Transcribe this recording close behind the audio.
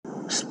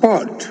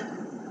Sport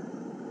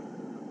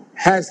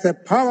has the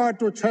power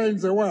to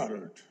change the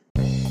world.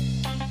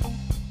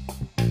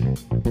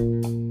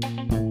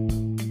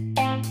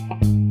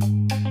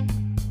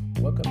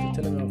 Welcome to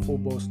Telling Our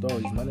Football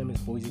Stories. My name is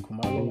Boise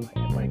Kumalo,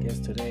 and my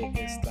guest today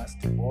is Lars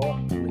De Boer,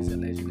 who is a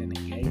legend in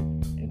the game.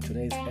 In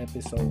today's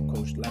episode,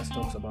 Coach Lars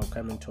talks about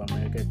coming to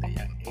America at a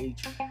young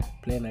age,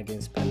 playing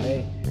against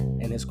Pelé,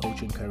 and his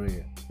coaching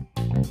career.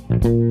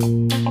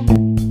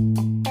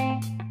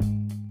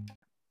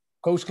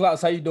 Coach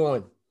Lars, how you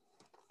doing?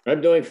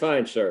 I'm doing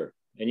fine, sir.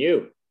 And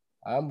you?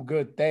 I'm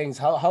good, thanks.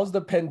 How's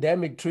the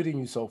pandemic treating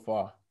you so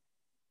far?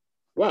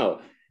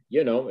 Well,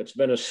 it's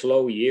been a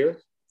slow year.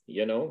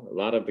 A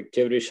lot of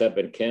activities have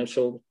been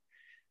canceled.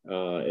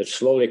 It's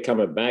slowly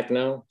coming back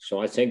now.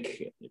 So I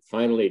think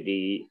finally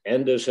the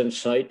end is in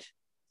sight.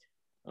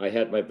 I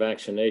had my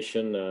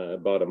vaccination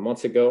about a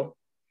month ago.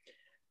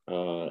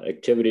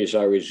 Activities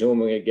are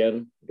resuming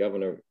again.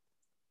 Governor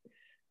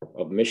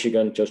of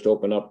Michigan just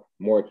opened up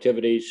more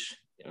activities.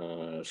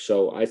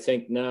 So I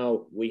think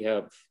now we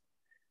have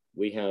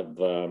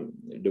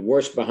the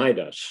worst behind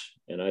us.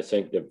 And I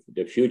think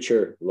the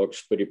future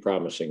looks pretty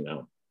promising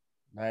now.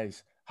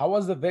 Nice. How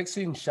was the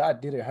vaccine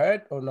shot? Did it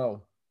hurt or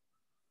no?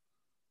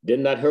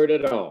 Did not hurt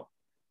at all.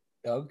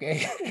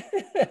 Okay.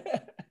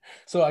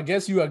 So I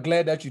guess you are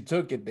glad that you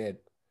took it then.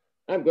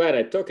 I'm glad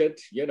I took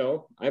it.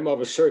 I'm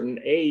of a certain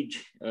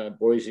age,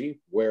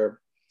 Boise, where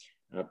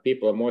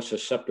people are more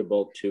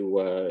susceptible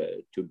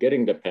to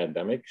getting the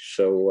pandemic.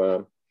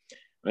 So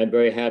I'm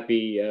very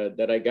happy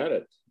that I got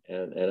it.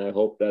 And I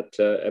hope that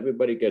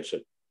everybody gets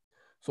it.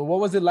 So what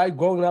was it like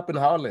growing up in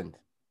Holland?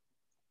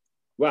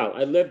 Well,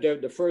 I lived there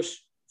the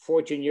first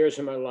 14 years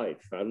of my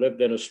life. I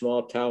lived in a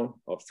small town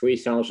of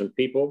 3,000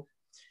 people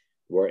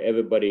where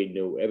everybody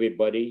knew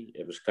everybody.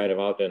 It was kind of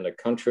out in the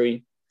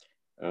country.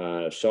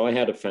 So I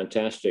had a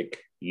fantastic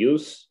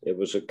youth. It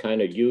was a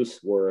kind of youth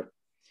where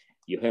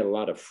you had a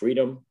lot of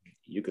freedom.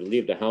 You could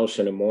leave the house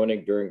in the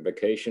morning during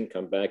vacation,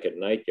 come back at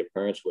night. Your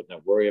parents would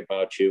not worry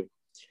about you.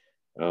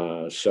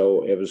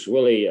 So it was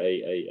really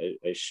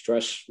a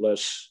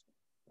stressless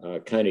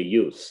kind of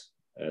youth,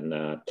 and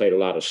played a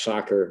lot of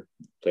soccer,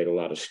 played a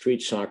lot of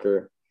street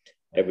soccer.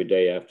 Every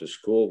day after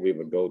school, we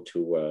would go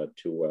to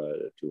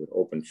an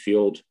open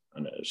field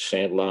on a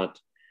sand lot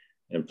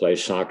and play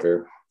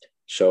soccer.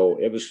 So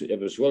it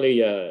was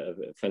really a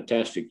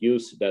fantastic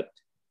youth that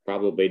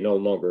probably no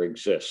longer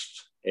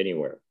exists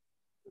anywhere.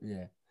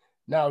 Yeah.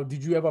 Now,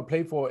 did you ever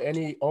play for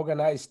any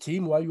organized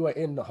team while you were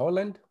in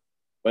Holland?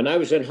 When I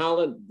was in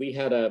Holland, we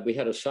had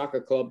a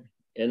soccer club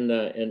in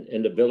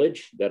the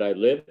village that I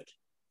lived.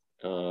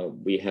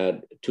 We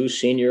had two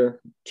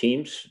senior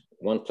teams.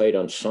 One played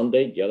on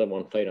Sunday, the other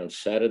one played on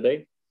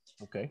Saturday.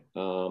 Okay.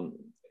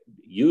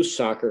 Youth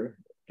soccer,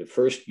 the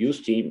first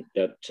youth team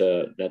that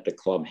the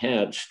club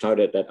had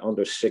started at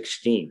under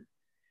 16.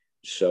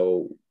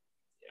 So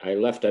I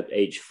left at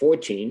age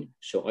 14.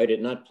 So I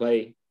did not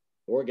play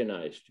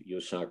organized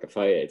youth soccer.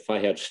 If I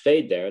had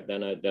stayed there,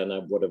 then I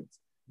would have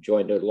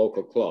joined a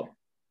local club.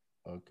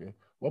 Okay.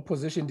 What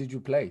position did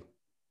you play?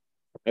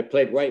 I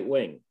played right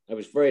wing. I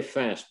was very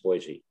fast,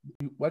 Boise.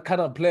 What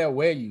kind of player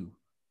were you?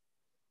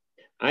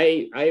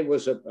 I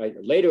was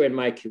later in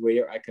my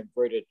career, I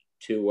converted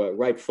to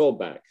right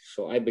fullback.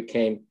 So I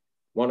became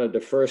one of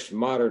the first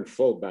modern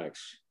fullbacks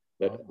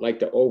that like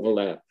to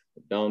overlap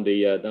down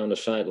the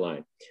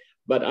sideline.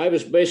 But I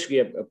was basically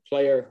a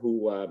player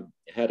who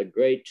had a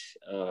great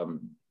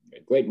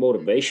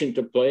motivation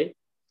to play.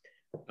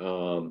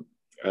 I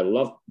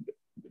loved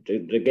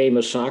the game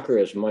of soccer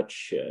as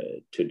much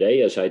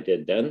today as I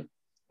did then.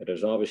 It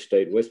has always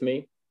stayed with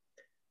me.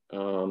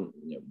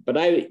 But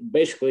I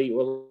basically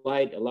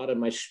relied a lot on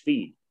my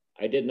speed.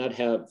 I did not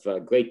have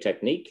great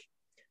technique.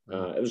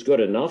 It was good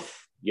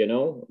enough, yes,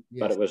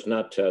 but it was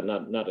not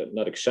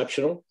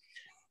exceptional.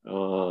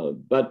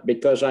 But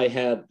because I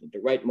had the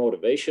right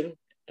motivation,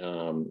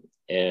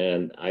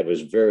 and I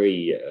was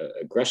very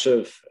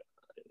aggressive,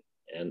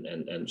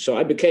 and so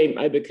I became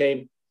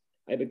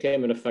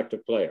an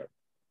effective player.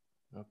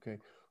 Okay.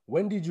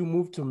 When did you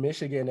move to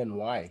Michigan and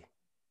why?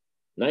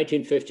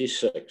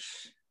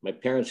 1956. My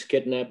parents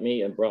kidnapped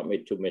me and brought me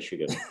to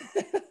Michigan.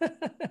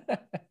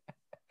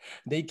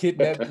 They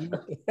kidnapped you?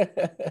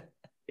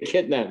 They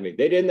kidnapped me.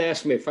 They didn't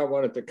ask me if I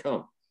wanted to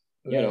come.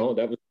 Right.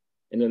 That was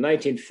in the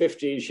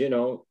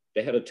 1950s,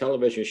 they had a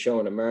television show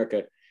in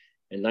America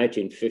in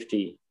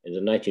 1950, in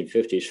the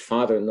 1950s,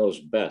 Father Knows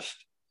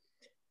Best.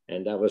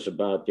 And that was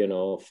about,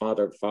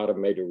 father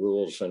made the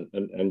rules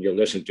and you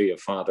listen to your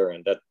father.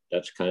 And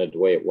that's kind of the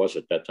way it was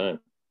at that time.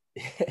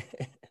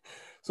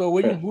 So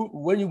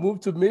when you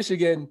moved to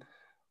Michigan,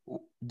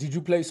 did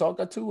you play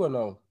soccer too or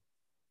no?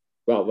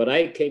 Well, when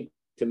I came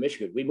to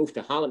Michigan, we moved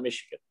to Holland,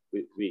 Michigan.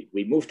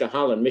 We moved to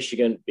Holland,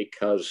 Michigan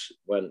because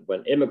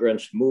when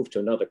immigrants move to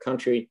another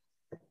country,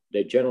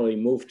 they generally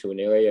move to an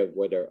area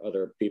where there are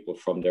other people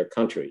from their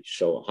country.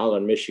 So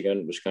Holland,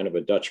 Michigan was kind of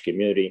a Dutch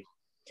community,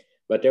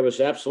 but there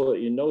was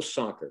absolutely no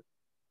soccer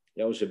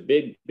That was a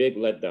big, big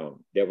letdown.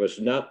 There was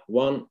not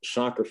one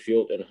soccer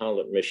field in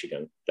Holland,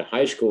 Michigan. The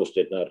high schools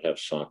did not have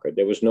soccer.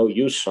 There was no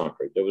youth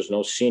soccer. There was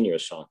no senior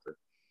soccer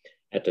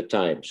at the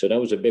time. So that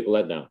was a big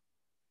letdown.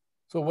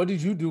 So what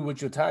did you do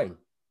with your time?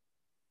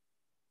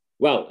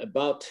 Well,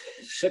 about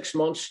 6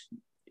 months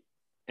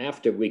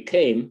after we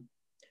came,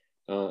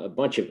 a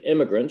bunch of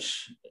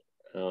immigrants,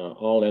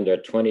 all in their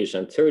 20s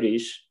and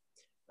 30s,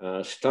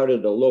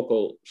 started a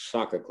local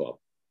soccer club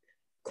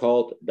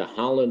called the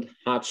Holland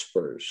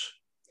Hotspurs.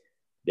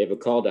 They were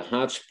called the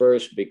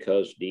Hotspurs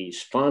because the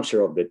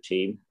sponsor of the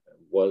team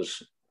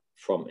was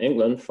from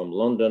England, from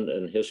London,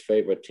 and his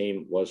favorite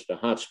team was the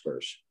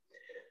Hotspurs.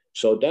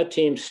 So that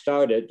team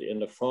started in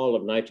the fall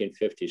of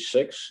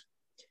 1956,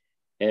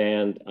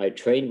 and I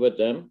trained with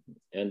them.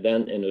 And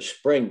then in the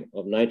spring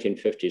of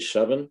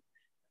 1957,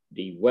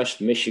 the West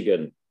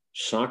Michigan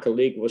Soccer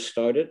League was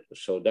started.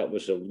 So that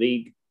was a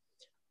league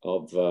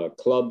of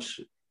clubs.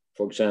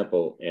 For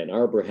example, Ann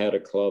Arbor had a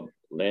club,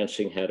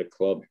 Lansing had a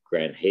club,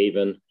 Grand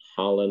Haven,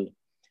 Holland,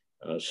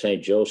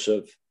 St.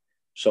 Joseph.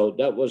 So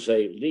that was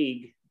a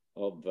league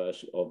of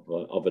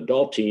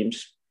adult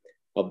teams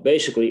of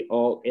basically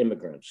all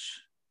immigrants,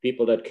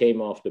 people that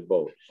came off the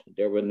boat.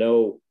 There were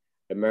no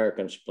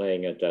Americans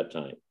playing at that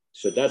time.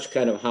 So that's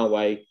kind of how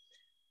I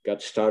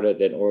got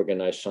started in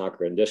organized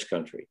soccer in this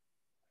country.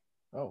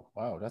 Oh,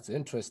 wow, that's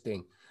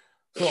interesting.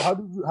 So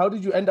how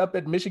did you end up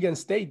at Michigan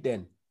State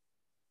then?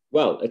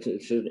 Well,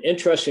 it's an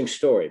interesting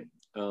story.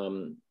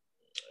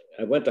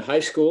 I went to high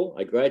school.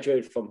 I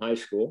graduated from high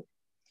school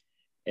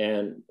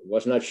and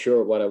was not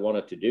sure what I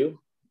wanted to do.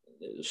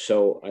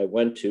 So I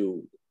went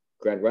to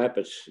Grand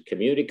Rapids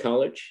Community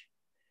College.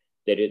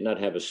 They did not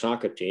have a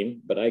soccer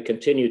team, but I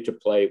continued to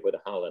play with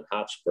the Holland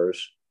Hotspurs.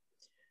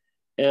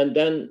 And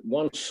then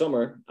one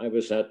summer, I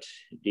was at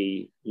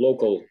the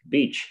local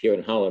beach here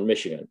in Holland,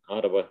 Michigan,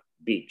 Ottawa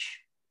Beach.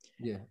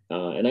 Yeah.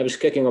 And I was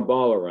kicking a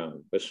ball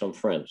around with some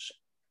friends.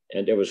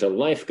 And there was a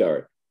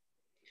lifeguard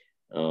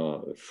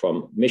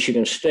from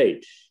Michigan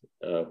State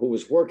who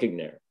was working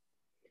there.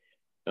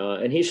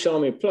 And he saw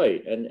me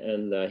play,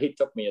 and he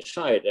took me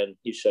aside and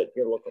he said,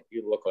 you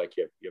look like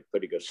you're a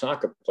pretty good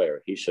soccer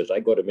player. He says, I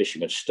go to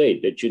Michigan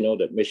State. Did you know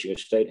that Michigan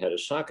State had a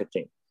soccer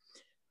team?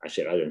 I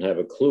said, I didn't have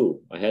a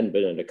clue. I hadn't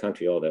been in the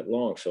country all that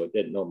long, so I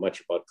didn't know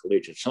much about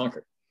collegiate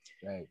soccer.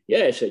 Right.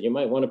 Yeah, I said, you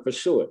might want to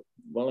pursue it.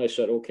 Well, I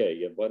said,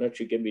 okay, why don't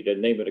you give me the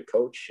name of the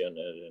coach and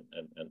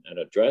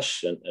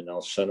address, and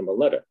I'll send him a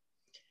letter.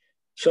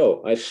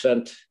 So I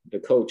sent the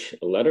coach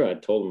a letter. I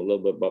told him a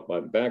little bit about my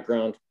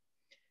background.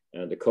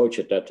 And the coach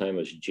at that time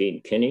was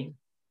Gene Kinney.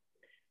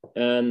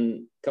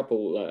 And a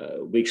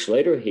couple weeks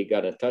later, he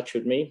got in touch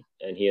with me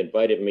and he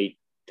invited me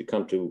to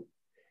come to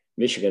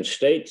Michigan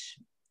State.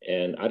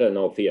 And I don't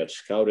know if he had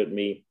scouted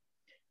me.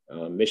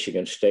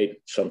 Michigan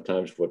State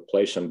sometimes would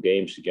play some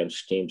games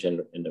against teams in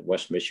the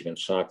West Michigan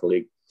Soccer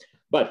League.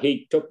 But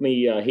he took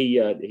me,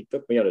 he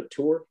took me on a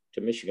tour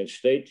to Michigan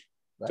State,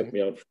 right. Took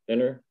me out for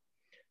dinner,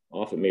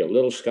 offered me a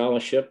little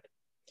scholarship.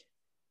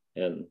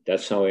 And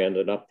that's how I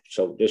ended up.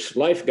 So this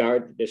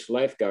lifeguard,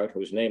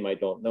 whose name I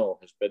don't know,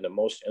 has been the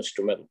most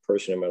instrumental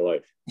person in my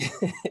life.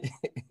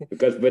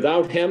 Because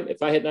without him,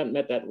 if I had not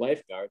met that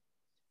lifeguard,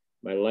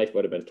 my life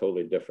would have been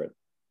totally different.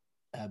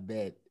 I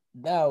bet.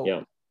 Now,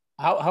 yeah.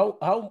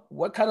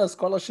 What kind of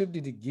scholarship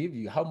did he give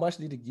you? How much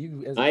did he give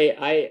you?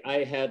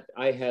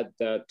 I had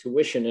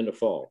tuition in the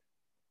fall.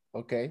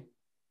 Okay.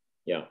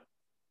 Yeah.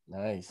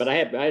 Nice. But I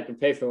had to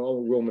pay for my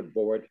own room and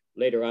board.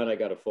 Later on, I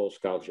got a full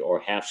scholarship or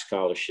half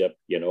scholarship,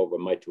 but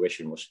my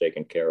tuition was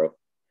taken care of.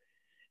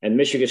 And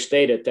Michigan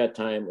State at that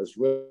time was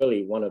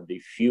really one of the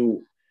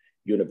few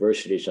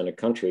universities in the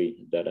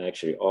country that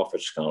actually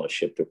offered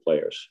scholarship to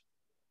players.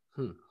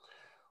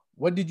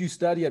 What did you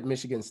study at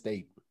Michigan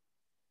State?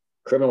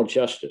 Criminal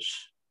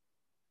justice.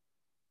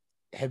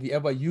 Have you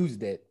ever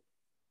used it?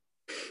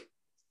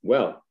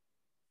 Well,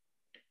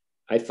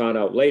 I found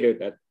out later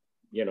that,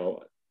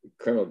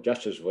 criminal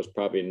justice was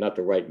probably not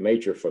the right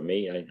major for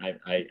me.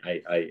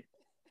 I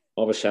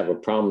always have a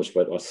problems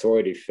with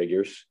authority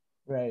figures.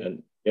 Right.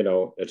 And,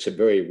 it's a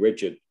very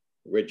rigid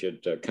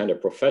kind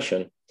of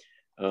profession.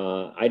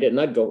 I did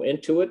not go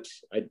into it.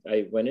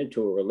 I went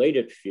into a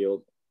related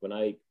field. When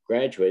I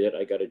graduated,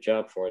 I got a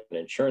job for an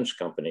insurance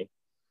company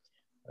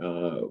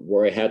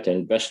where I had to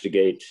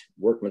investigate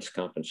workman's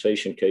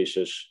compensation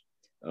cases,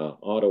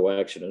 auto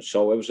accidents.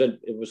 So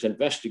it was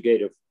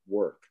investigative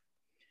work.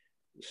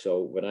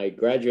 So when I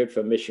graduated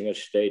from Michigan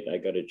State, I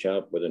got a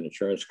job with an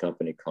insurance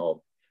company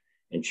called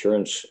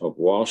Insurance of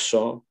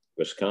Wausau,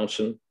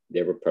 Wisconsin.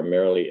 They were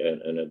primarily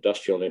an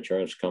industrial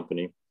insurance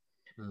company.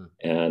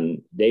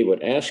 And they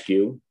would ask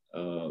you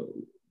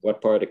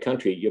what part of the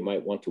country you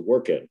might want to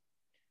work in.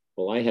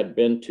 Well, I had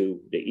been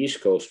to the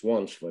East Coast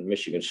once when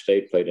Michigan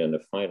State played in the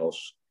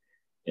finals,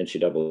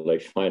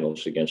 NCAA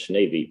finals against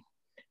Navy.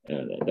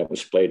 And that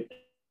was played at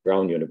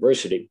Brown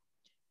University.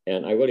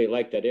 And I really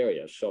liked that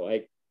area. So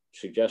I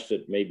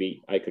suggested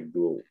maybe I could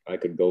go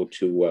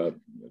to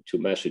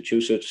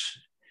Massachusetts,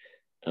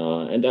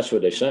 and that's where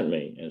they sent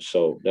me. And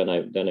so then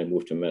I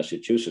moved to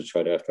Massachusetts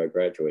right after I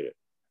graduated.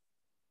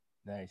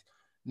 Nice.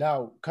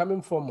 Now,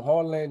 coming from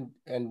Holland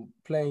and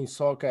playing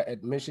soccer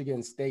at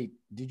Michigan State,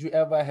 did you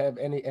ever have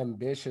any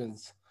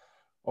ambitions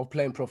of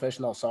playing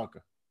professional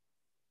soccer?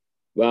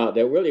 Well,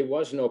 there really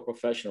was no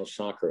professional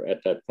soccer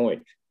at that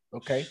point.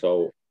 Okay.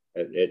 So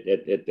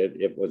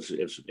it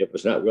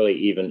was not really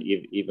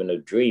even a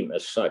dream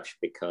as such,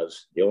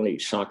 because the only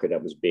soccer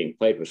that was being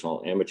played was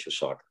all amateur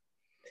soccer.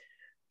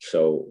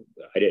 So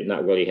I did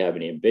not really have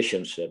any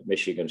ambitions at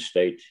Michigan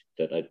State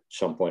that at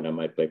some point I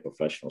might play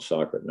professional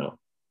soccer. No.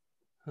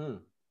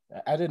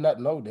 I did not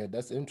know that.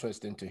 That's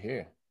interesting to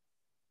hear.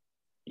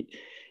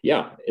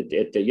 Yeah,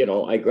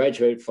 I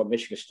graduated from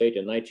Michigan State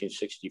in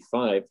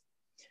 1965.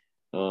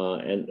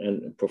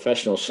 And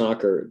professional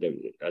soccer,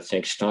 I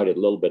think, started a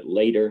little bit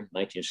later,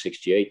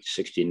 1968,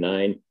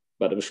 69,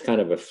 but it was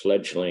kind of a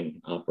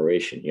fledgling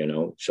operation,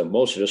 So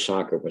most of the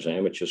soccer was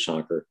amateur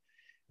soccer.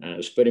 It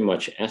was pretty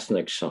much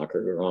ethnic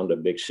soccer around the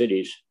big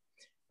cities.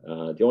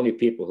 The only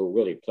people who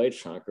really played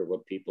soccer were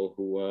people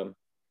who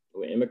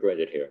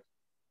immigrated here.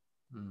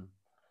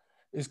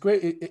 It's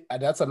great.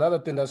 That's another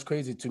thing that's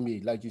crazy to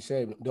me. Like you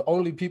said, the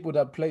only people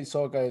that play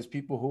soccer is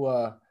people who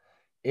are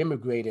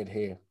immigrated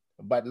here.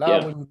 But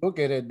now when you look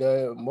at it,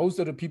 most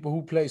of the people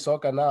who play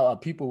soccer now are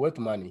people with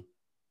money.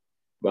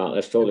 Well,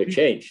 that's totally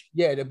changed.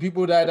 Yeah, the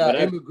people that are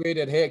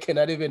immigrated here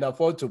cannot even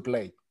afford to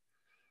play.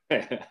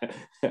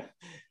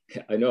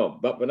 I know.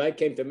 But when I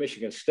came to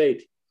Michigan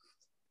State,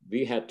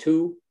 we had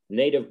 2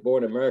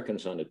 native-born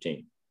Americans on the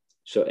team.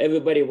 So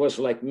everybody was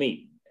like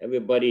me.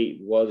 Everybody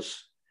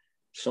was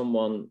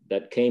someone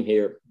that came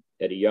here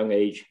at a young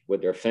age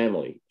with their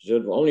family. So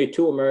there were only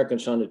 2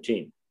 Americans on the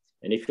team.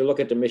 And if you look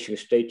at the Michigan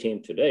State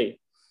team today,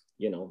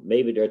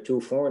 maybe there are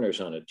 2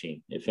 foreigners on the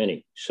team, if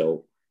any.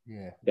 So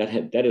yeah,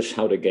 that is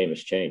how the game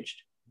has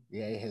changed.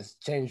 Yeah, it has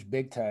changed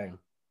big time.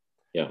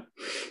 Yeah.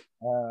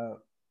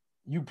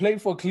 You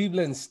played for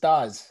Cleveland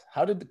Stars.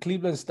 How did the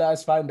Cleveland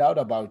Stars find out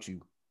about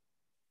you?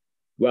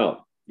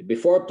 Well,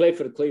 before I played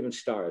for the Cleveland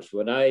Stars,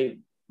 when I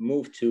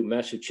moved to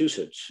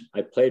Massachusetts,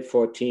 I played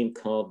for a team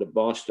called the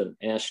Boston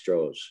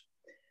Astros.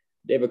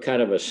 They were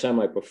kind of a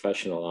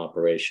semi-professional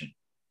operation.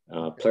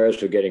 Players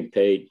were getting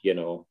paid,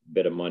 a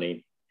bit of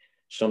money.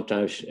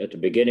 Sometimes at the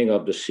beginning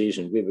of the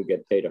season, we would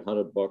get paid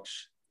 $100.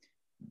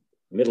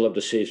 Middle of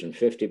the season,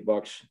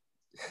 $50.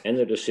 End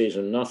of the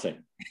season,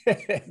 nothing.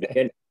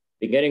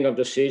 Beginning of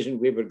the season,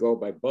 we would go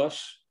by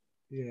bus.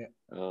 Yeah.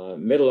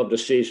 Middle of the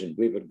season,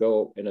 we would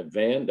go in a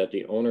van that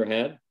the owner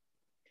had.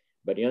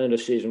 By the end of the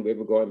season, we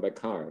were going by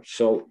car.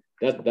 So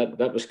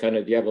that was kind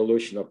of the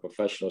evolution of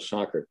professional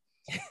soccer.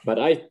 But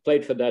I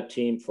played for that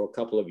team for a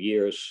couple of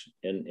years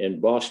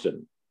in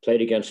Boston.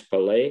 Played against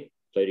Pelé,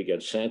 played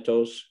against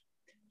Santos.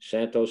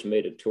 Santos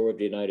made a tour of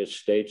the United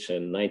States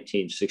in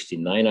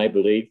 1969, I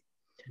believe.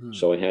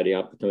 So I had the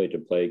opportunity to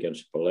play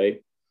against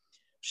Pelé.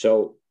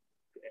 So,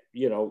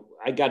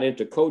 I got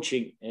into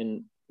coaching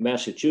in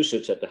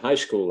Massachusetts at the high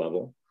school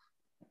level.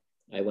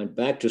 I went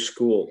back to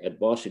school at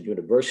Boston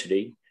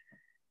University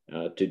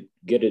to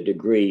get a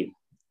degree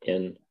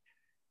in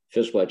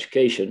physical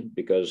education,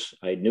 because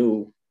I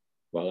knew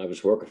while I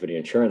was working for the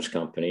insurance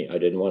company, I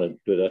didn't want to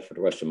do that for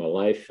the rest of my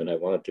life, and I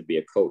wanted to be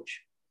a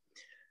coach.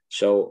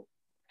 So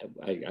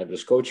I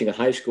was coaching a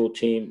high school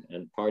team,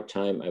 and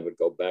part-time I would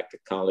go back to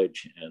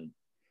college and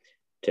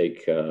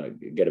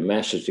get a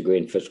master's degree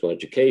in physical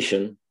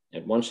education.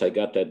 And once I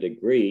got that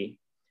degree,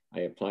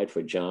 I applied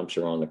for jobs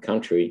around the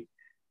country,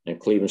 and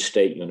Cleveland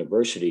State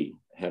University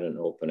had an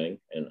opening,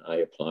 and I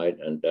applied,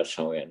 and that's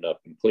how I ended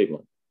up in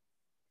Cleveland.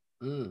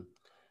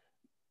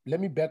 Let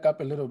me back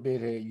up a little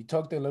bit here. You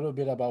talked a little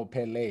bit about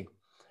Pelé.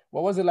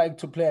 What was it like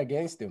to play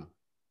against him?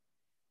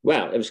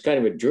 Well, it was kind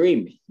of a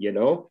dream, It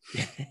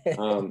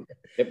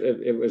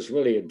was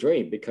really a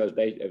dream, because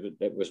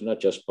it was not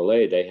just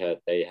Pelé. They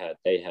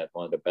had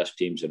one of the best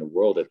teams in the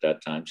world at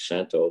that time,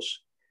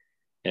 Santos.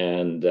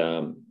 And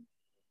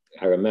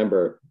I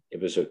remember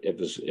it was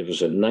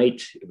a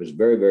night. It was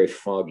very, very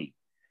foggy.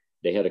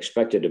 They had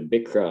expected a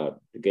big crowd.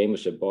 The game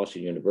was at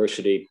Boston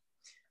University,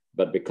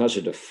 but because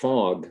of the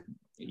fog,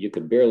 you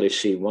could barely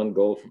see one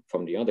goal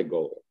from the other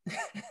goal.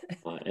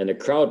 And the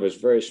crowd was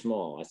very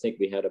small. I think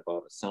we had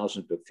about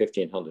 1,000 to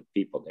 1,500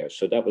 people there.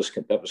 So that was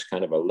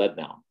kind of a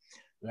letdown.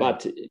 Right.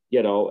 But,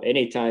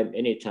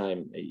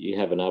 anytime you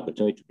have an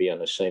opportunity to be on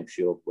the same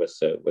field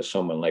with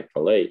someone like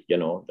Pelé,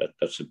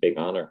 that's a big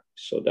honor.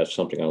 So that's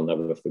something I'll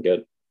never forget.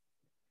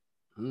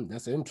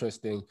 That's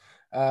interesting.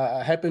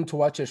 I happened to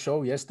watch a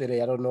show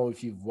yesterday. I don't know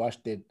if you've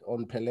watched it,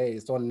 on Pelé.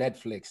 It's on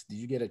Netflix. Did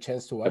you get a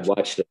chance to watch it? I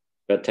watched it.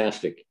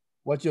 Fantastic.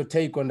 What's your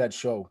take on that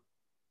show?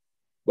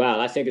 Well,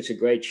 I think it's a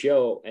great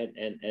show.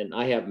 And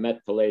I have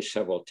met Pelé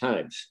several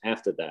times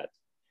after that.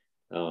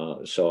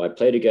 So I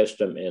played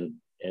against him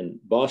in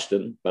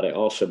Boston, but I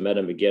also met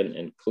him again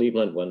in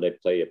Cleveland when they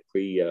play a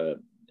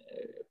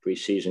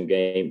preseason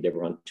game. They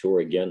were on tour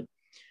again,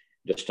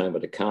 this time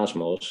with the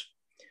Cosmos.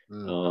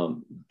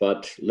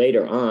 But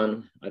later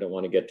on, I don't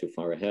want to get too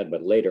far ahead,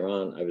 but later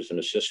on, I was an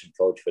assistant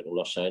coach for the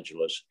Los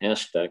Angeles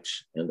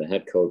Aztecs, and the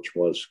head coach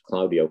was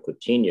Claudio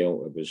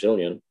Coutinho, a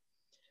Brazilian.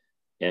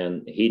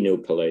 And he knew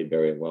Pelé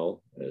very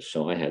well.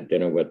 So I had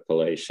dinner with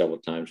Pelé several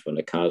times when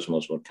the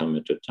Cosmos would come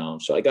into town.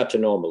 So I got to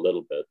know him a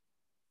little bit.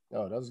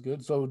 Oh, that's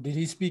good. So did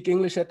he speak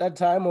English at that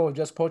time or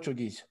just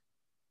Portuguese?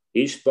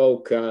 He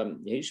spoke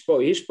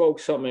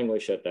some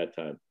English at that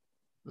time.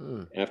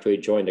 After he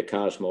joined the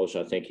Cosmos,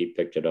 I think he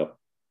picked it up.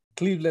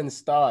 Cleveland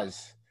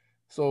Stars.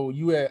 So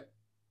you were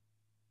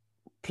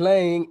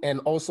playing and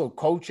also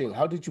coaching.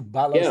 How did you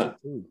balance the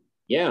two?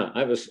 Yeah,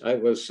 I was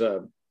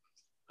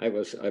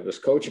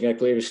coaching at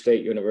Cleveland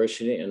State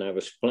University, and I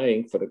was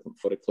playing for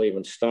the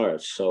Cleveland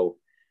Stars. So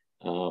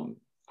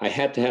I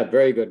had to have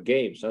very good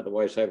games.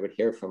 Otherwise, I would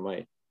hear from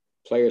my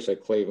players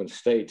at Cleveland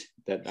State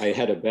that I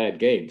had a bad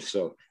game.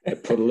 So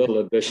it put a little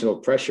additional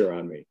pressure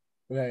on me.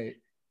 Right.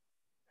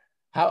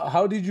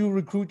 How did you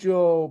recruit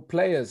your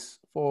players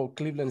for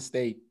Cleveland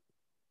State?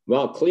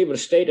 Well, Cleveland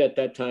State at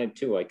that time,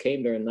 too. I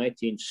came there in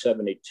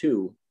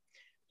 1972,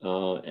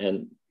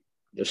 and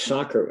the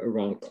soccer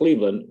around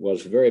Cleveland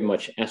was very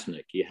much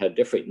ethnic. You had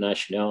different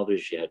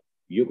nationalities. You had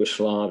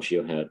Yugoslavs,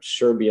 you had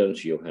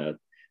Serbians, you had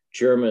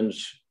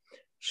Germans.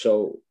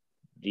 So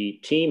the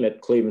team at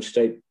Cleveland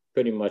State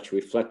pretty much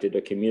reflected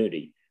the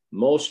community.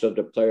 Most of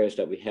the players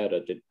that we had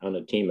on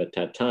the team at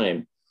that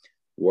time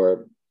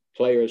were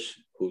players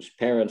whose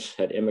parents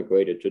had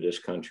immigrated to this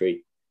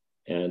country,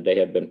 and they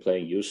had been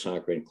playing youth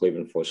soccer in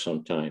Cleveland for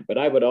some time. But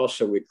I would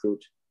also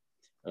recruit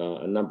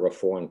a number of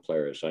foreign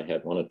players. I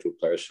had one or two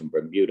players from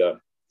Bermuda.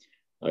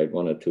 I had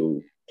one or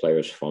two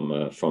players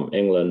from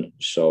England.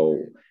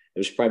 So it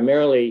was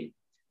primarily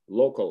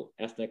local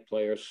ethnic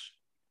players,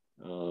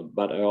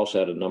 but I also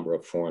had a number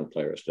of foreign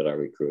players that I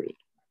recruited.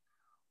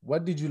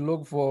 What did you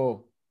look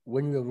for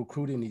when you were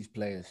recruiting these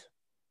players?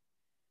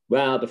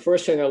 Well, the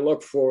first thing I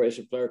look for is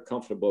a player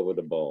comfortable with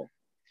the ball.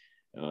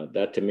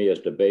 That to me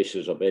is the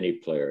basis of any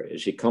player.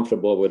 Is he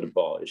comfortable with the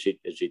ball? Is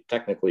he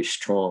technically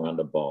strong on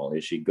the ball?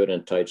 Is he good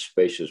in tight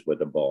spaces with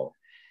the ball?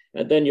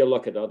 And then you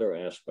look at other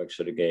aspects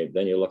of the game.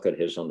 Then you look at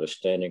his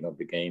understanding of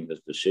the game,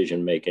 his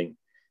decision-making.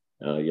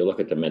 You look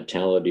at the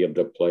mentality of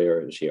the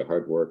player. Is he a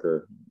hard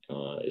worker?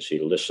 Is he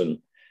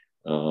listen?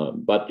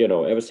 But, you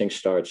know, everything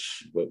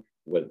starts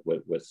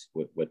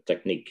with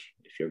technique.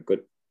 If you're a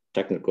good,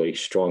 technically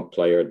strong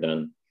player,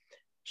 then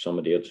some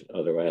of the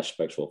other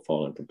aspects will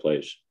fall into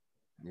place.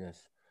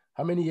 Yes.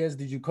 How many years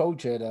did you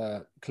coach at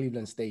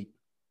Cleveland State?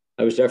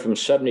 I was there from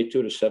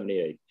 72 to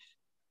 78.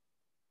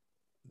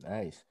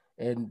 Nice.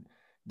 And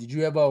did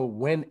you ever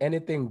win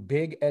anything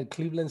big at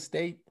Cleveland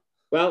State?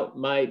 Well,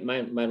 my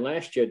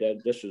last year,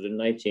 this was the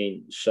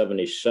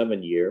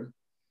 1977 year,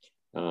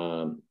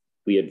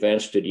 we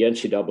advanced to the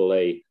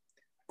NCAA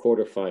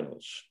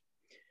quarterfinals.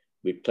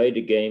 We played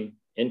the game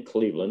in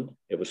Cleveland.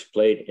 It was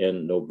played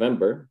in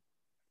November.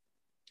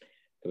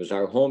 It was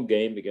our home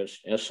game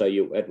against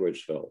SIU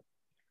Edwardsville.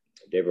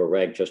 They were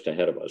ranked just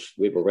ahead of us.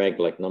 We were ranked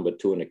like number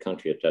 2 in the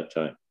country at that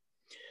time.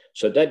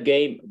 So that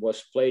game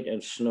was played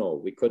in snow.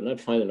 We could not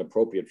find an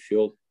appropriate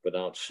field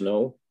without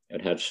snow.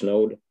 It had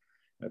snowed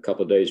a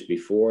couple of days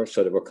before.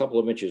 So there were a couple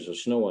of inches of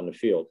snow on the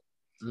field.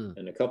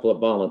 And a couple of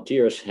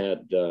volunteers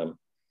had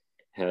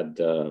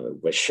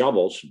with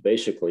shovels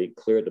basically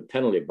cleared the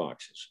penalty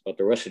boxes, but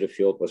the rest of the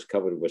field was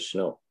covered with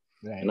snow.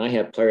 Right. And I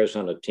had players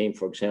on the team,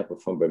 for example,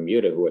 from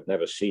Bermuda who had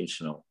never seen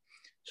snow.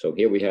 So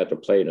here we had to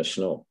play in the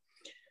snow.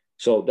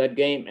 So that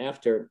game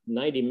after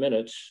 90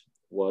 minutes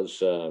was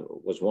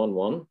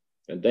 1-1.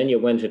 And then you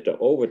went into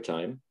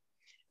overtime,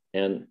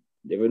 and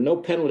there were no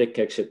penalty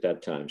kicks at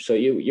that time. So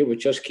you would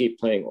just keep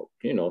playing,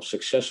 you know,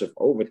 successive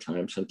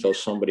overtimes until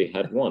somebody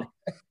had won.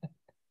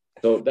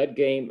 So that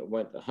game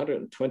went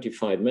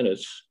 125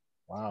 minutes.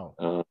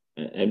 Wow.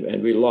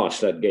 And we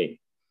lost that game.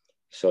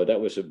 So that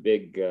was a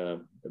big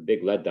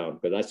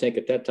letdown. But I think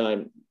at that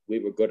time, we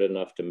were good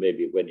enough to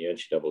maybe win the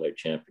NCAA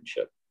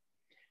championship.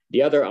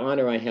 The other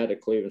honor I had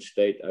at Cleveland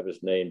State, I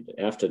was named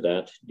after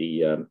that,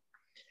 the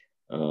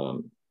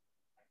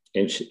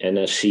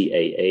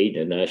NSCAA,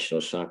 the National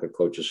Soccer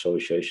Coach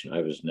Association.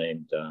 I was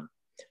named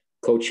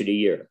Coach of the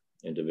Year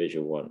in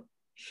Division I.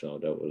 So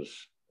that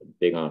was a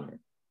big honor.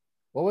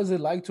 What was it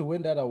like to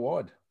win that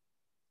award?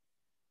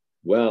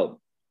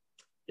 Well,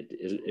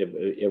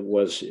 it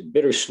was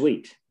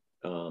bittersweet.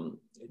 The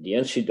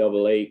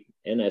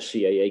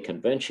NSCAA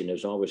convention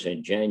is always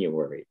in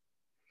January.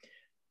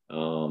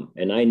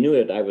 And I knew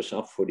that I was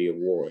up for the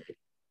award.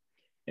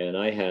 And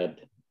I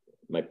had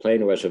my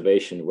plane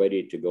reservation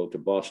ready to go to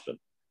Boston.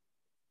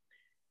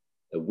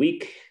 A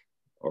week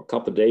or a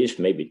couple of days,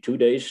 maybe 2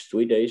 days,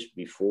 3 days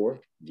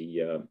before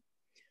the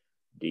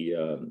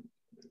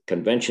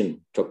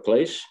convention took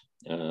place,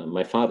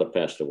 my father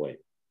passed away.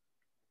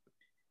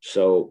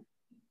 So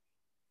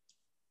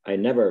I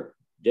never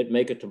did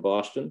make it to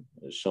Boston.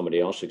 Somebody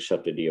else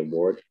accepted the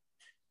award.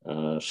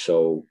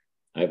 So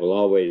I will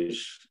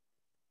always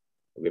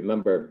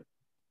remember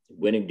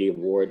winning the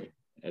award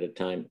at a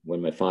time when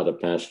my father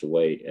passed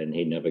away and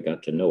he never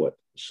got to know it.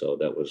 So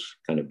that was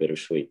kind of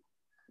bittersweet.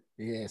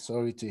 Yeah,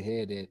 sorry to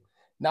hear that.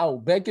 Now,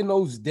 back in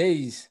those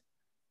days,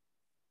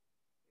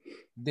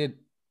 did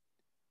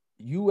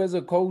you as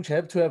a coach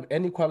have to have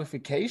any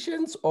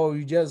qualifications, or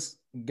you just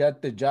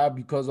got the job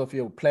because of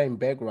your playing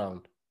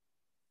background?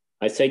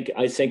 I think,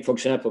 for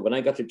example, when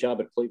I got the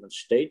job at Cleveland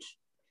State,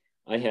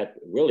 I had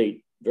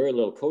really very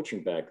little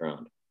coaching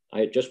background. I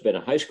had just been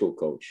a high school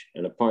coach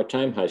and a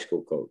part-time high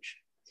school coach.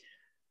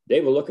 They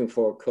were looking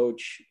for a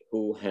coach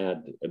who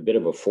had a bit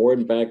of a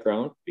foreign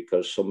background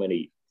because so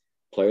many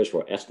players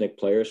were ethnic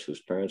players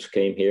whose parents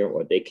came here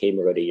or they came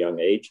at a young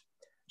age.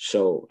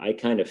 So I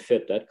kind of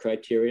fit that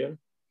criteria.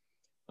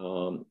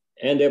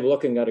 And they were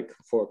looking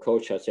for a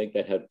coach, I think,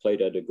 that had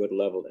played at a good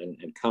level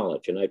in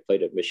college. And I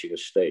played at Michigan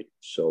State.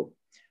 So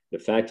the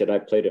fact that I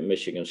played at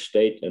Michigan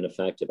State and the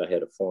fact that I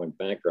had a foreign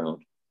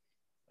background,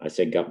 I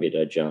think got me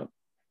that job.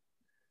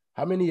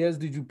 How many years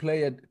did you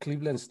play at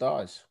Cleveland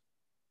Stars?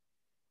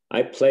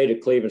 I played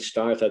at Cleveland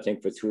Stars, I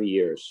think, for 3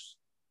 years.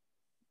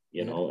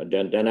 You know, and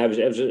then I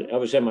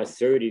was in my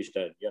 30s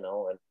then, you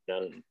know,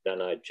 and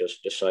then I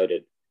just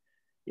decided,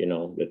 you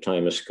know, the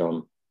time has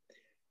come.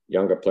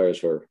 Younger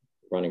players were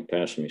running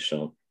past me,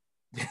 so.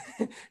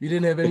 You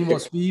didn't have any more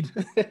speed?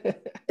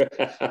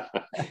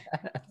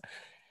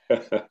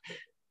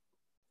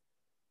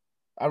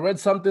 I read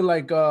something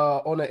like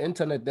on the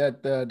internet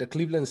that the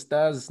Cleveland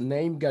Stars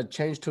name got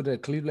changed to the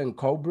Cleveland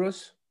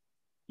Cobras.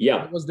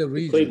 Yeah. What was the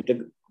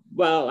reason?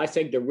 Well, I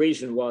think the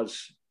reason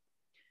was,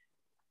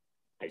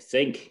 I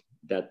think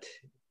that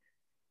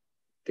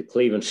the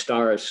Cleveland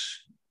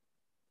Stars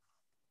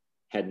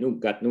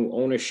got new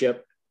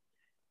ownership.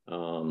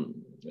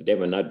 They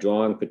were not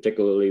drawing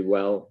particularly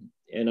well.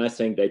 And I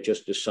think they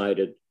just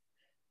decided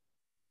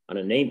on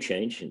a name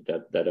change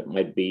that it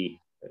might be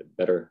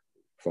better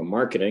for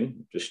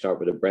marketing to start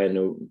with a brand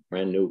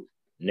new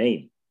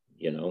name,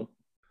 you know.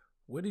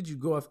 Where did you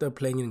go after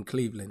playing in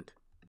Cleveland?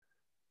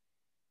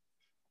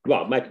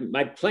 Well,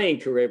 my playing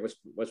career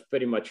was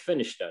pretty much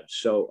finished then.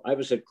 So I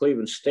was at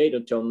Cleveland State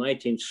until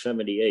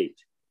 1978.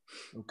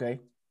 Okay.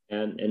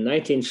 And in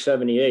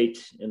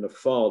 1978, in the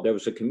fall, there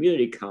was a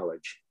community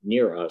college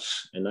near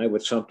us, and I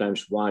would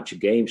sometimes watch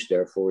games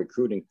there for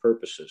recruiting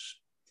purposes.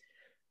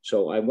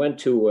 So I went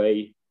to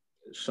a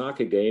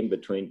soccer game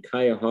between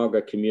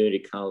Cuyahoga Community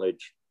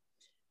College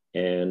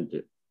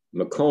and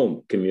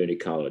Macomb Community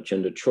College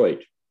in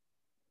Detroit.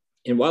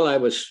 And while I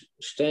was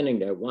standing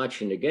there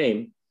watching the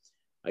game,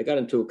 I got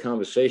into a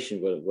conversation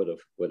with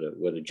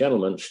a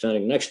gentleman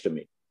standing next to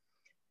me.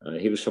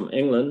 He was from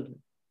England,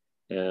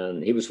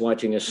 and he was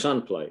watching his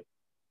son play.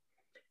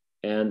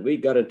 And we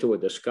got into a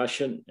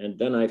discussion, and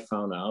then I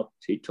found out,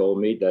 he told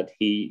me that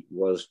he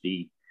was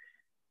the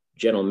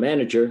general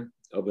manager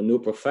of a new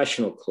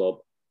professional club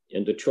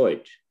in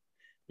Detroit,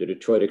 the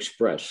Detroit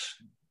Express,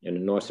 in the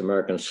North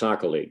American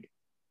Soccer League.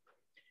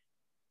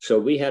 So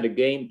we had a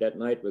game that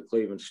night with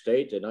Cleveland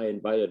State, and I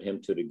invited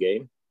him to the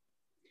game.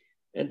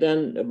 And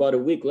then about a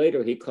week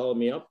later, he called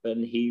me up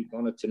and he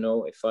wanted to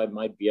know if I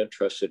might be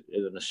interested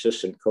in an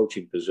assistant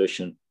coaching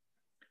position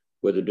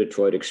with the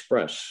Detroit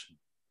Express.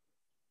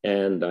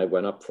 And I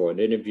went up for an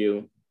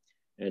interview,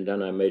 and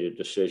then I made a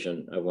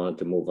decision. I wanted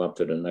to move up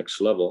to the next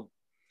level.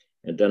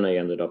 And then I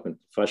ended up in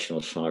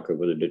professional soccer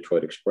with the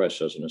Detroit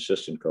Express as an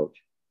assistant coach.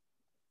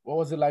 What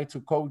was it like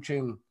to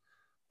coaching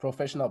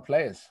professional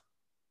players?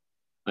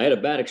 I had a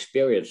bad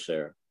experience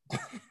there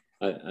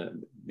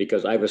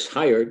because I was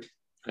hired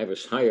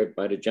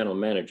by the general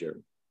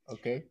manager.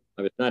 Okay.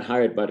 I was not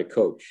hired by the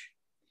coach.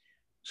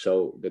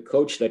 So the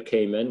coach that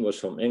came in was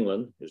from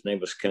England. His name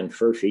was Ken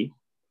Furphy.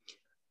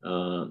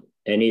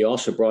 And he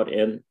also brought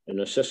in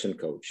an assistant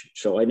coach.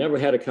 So I never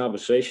had a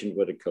conversation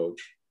with a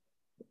coach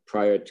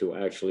prior to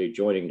actually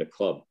joining the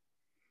club.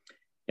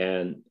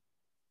 And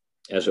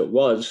as it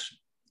was,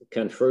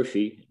 Ken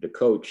Furphy, the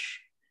coach,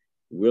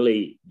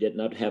 really did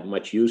not have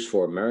much use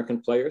for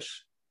American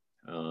players.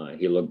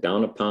 He looked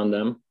down upon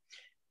them.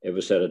 It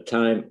was at a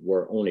time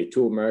where only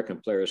 2 American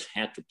players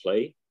had to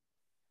play.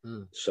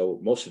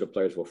 So most of the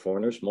players were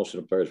foreigners. Most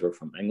of the players were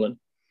from England.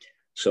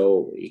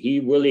 So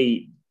he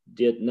really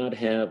did not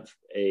have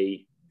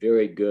a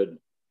very good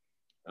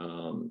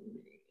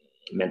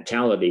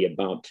mentality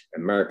about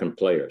American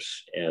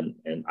players. And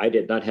I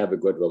did not have a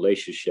good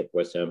relationship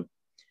with him.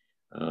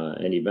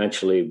 And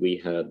eventually we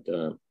had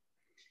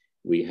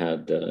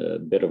a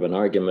bit of an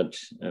argument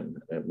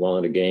at one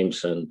of the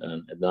games, and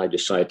I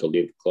decided to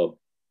leave the club.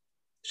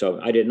 So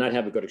I did not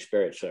have a good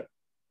experience there.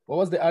 What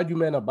was the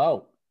argument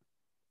about?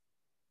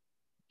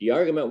 The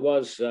argument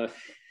was,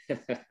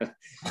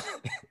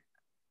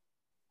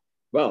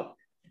 well,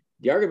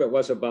 the argument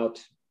was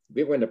about,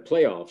 we were in the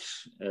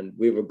playoffs and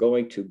we were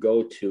going to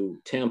go to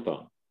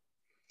Tampa.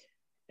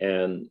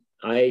 And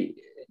I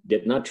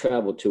did not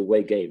travel to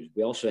away games.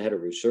 We also had a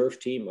reserve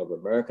team of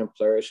American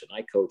players, and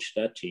I coached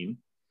that team.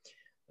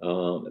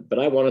 But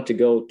I wanted to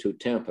go to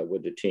Tampa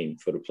with the team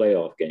for the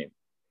playoff game.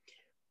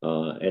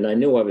 And I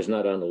knew I was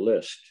not on the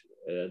list.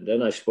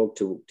 Then I spoke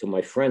to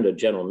my friend, the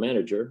general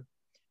manager,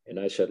 and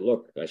I said,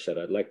 look,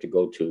 I'd like to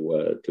go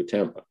to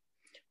Tampa.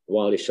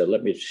 Well, he said,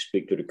 let me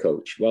speak to the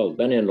coach. Well,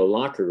 then in the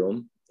locker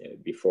room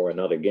before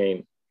another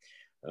game,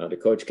 the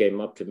coach came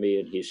up to me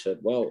and he said,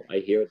 well, I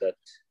hear that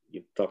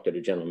you talked to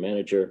the general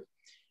manager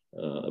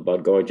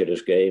about going to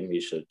this game. He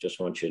said, just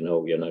want you to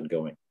know you're not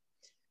going.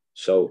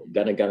 So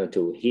then I got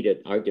into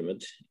heated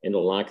arguments in the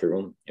locker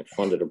room in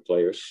front of the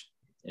players.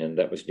 And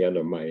that was the end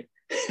of my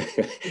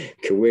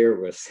career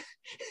with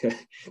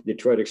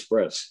Detroit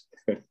Express.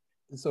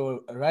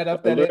 So right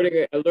after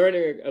that,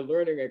 a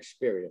learning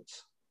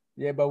experience.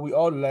 Yeah, but we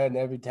all learn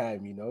every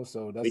time, you know.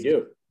 So that's we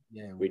do.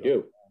 Yeah, we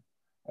do.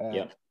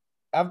 Yeah.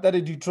 After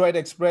the Detroit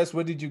Express,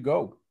 where did you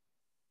go?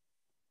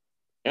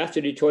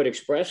 After Detroit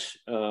Express,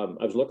 I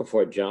was looking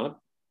for a job.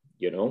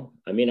 You know,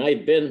 I mean,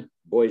 I've been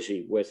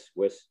Boise with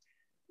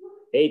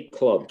 8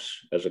 clubs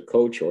as a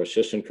coach or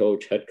assistant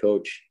coach, head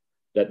coach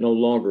that no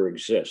longer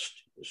exist.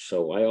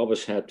 So I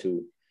always had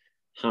to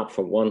hop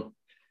from one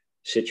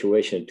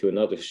situation to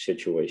another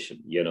situation,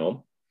 you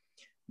know.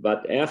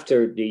 But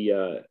after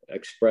the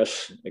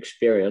Express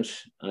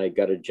experience, I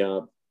got a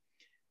job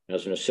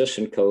as an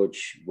assistant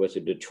coach with the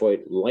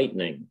Detroit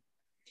Lightning.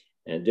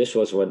 And this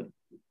was when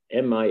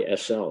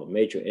MISL,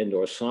 Major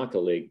Indoor Soccer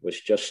League, was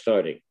just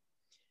starting.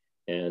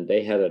 And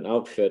they had an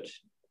outfit.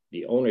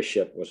 The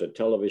ownership was a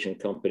television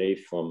company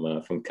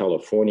from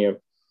California.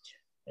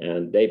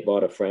 And they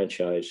bought a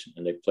franchise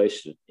and they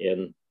placed it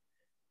in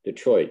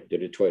Detroit, the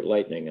Detroit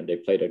Lightning, and they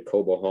played at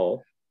Cobo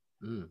Hall.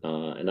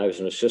 And I was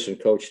an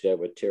assistant coach there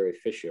with Terry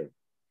Fisher,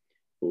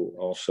 who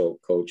also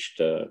coached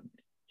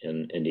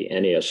in the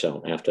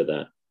NASL after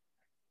that.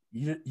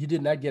 You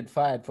did not get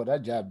fired for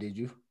that job, did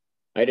you?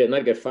 I did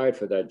not get fired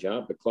for that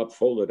job. The club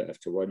folded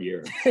after 1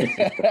 year.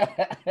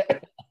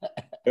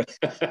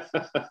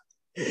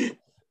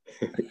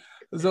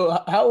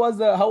 So how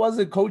was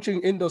it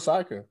coaching indoor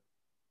soccer?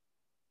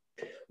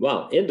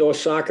 Well, indoor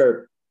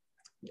soccer,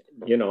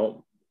 you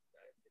know,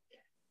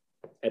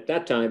 at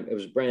that time it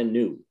was brand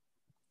new,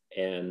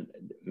 and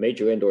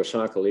Major Indoor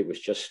Soccer League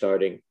was just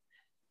starting,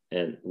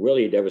 and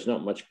really there was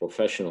not much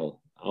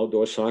professional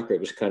outdoor soccer. It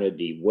was kind of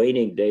the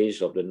waning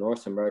days of the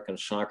North American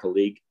Soccer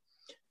League.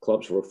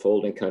 Clubs were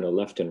folding kind of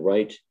left and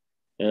right,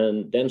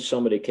 and then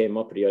somebody came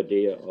up with the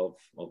idea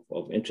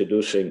of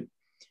introducing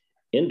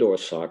indoor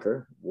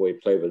soccer, where we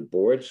play with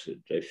boards.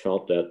 They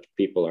felt that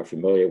people are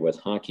familiar with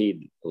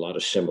hockey, a lot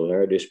of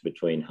similarities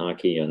between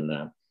hockey and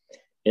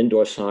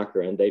indoor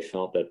soccer, and they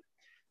felt that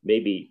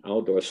maybe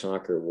outdoor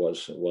soccer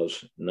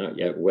was not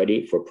yet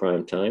ready for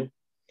prime time.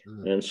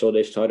 And so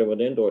they started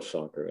with indoor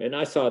soccer. And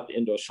I thought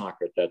indoor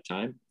soccer at that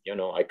time, you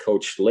know, I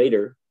coached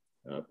later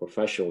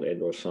professional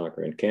indoor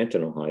soccer in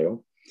Canton,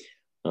 Ohio.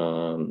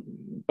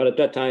 But at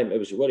that time, it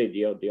was really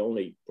the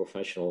only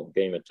professional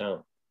game in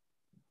town.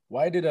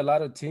 Why did a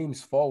lot of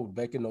teams fold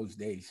back in those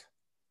days?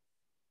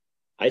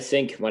 I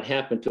think what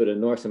happened to the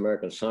North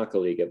American Soccer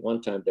League, at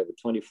one time there were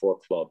 24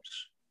 clubs.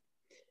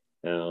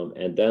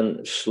 And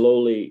then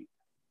slowly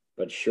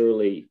but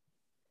surely,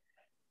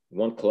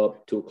 1 club,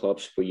 2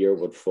 clubs per year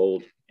would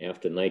fold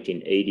after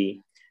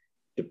 1980.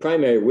 The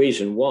primary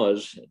reason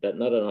was that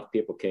not enough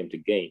people came to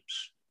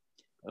games.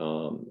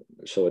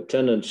 So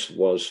attendance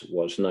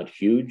was not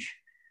huge.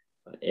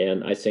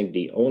 And I think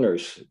the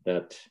owners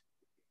that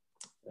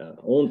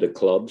owned the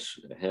clubs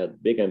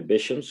had big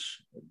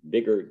ambitions,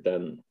 bigger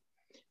than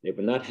they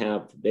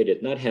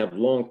did not have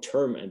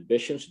long-term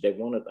ambitions. They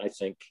wanted, I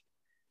think,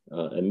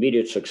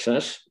 immediate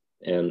success.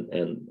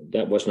 And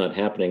that was not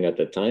happening at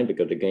the time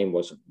because the game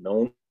wasn't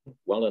known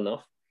well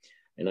enough.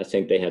 And I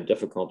think they had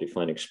difficulty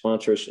finding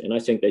sponsors. And I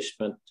think they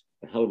spent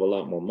a hell of a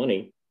lot more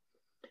money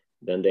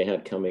than they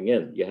had coming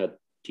in. You had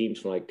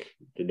teams like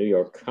the New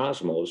York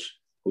Cosmos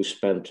who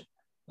spent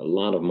a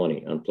lot of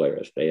money on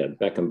players. They had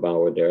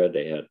Beckenbauer there,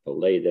 they had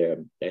Pelé there,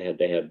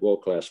 they had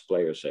world-class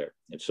players there.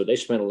 And so they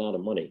spent a lot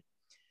of money.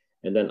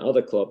 And then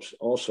other clubs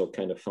also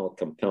kind of felt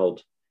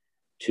compelled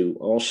to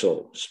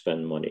also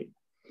spend money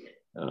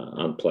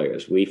on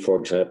players. We, for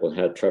example,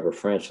 had Trevor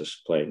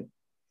Francis playing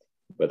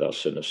with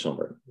us in the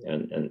summer,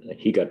 and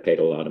he got paid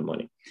a lot of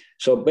money.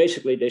 So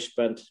basically they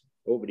spent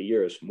over the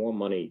years more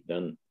money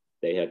than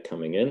they had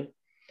coming in.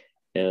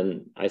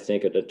 And I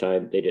think at the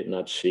time they did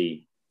not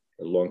see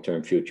a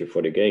long-term future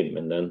for the game.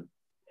 And then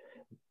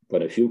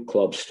when a few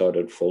clubs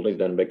started folding,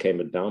 then it became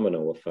a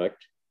domino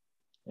effect.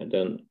 And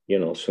then, you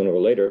know, sooner or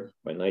later,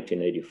 by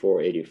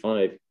 1984,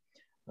 85,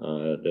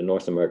 the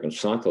North American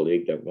Soccer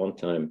League that one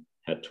time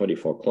had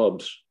 24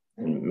 clubs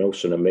in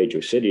most of the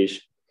major cities,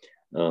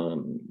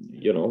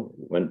 you know,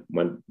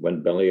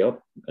 went belly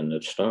up, and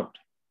it stopped.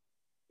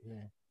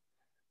 Yeah.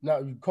 Now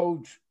you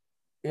coach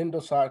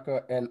indoor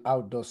soccer and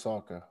outdoor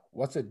soccer.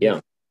 What's the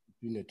difference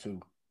between the two?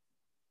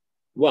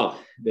 Well,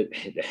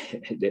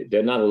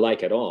 they're not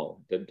alike at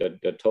all. They're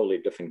totally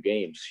different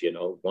games. You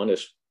know, one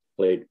is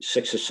played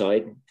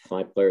 6-a-side,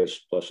 5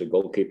 players plus a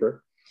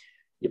goalkeeper.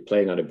 You're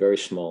playing on a very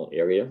small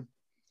area,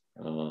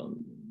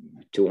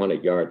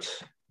 200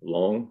 yards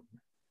long,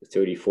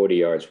 30, 40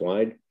 yards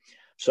wide.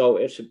 So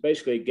it's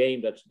basically a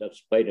game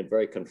that's played in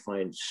very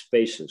confined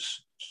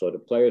spaces. So the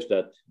players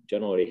that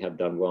generally have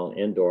done well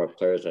indoor are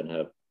players that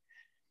have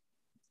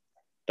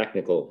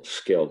technical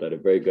skill, that are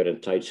very good in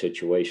tight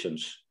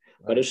situations.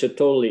 Right. But it's a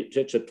totally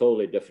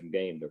different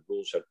game. The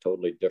rules are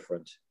totally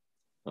different.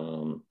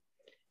 And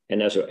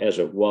as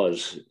it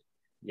was,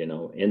 you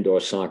know, indoor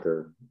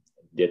soccer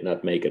did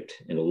not make it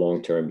in the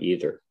long term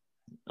either.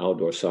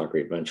 outdoor soccer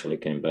eventually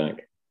came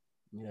back.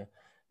 Yeah.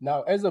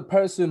 Now, as a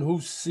person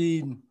who's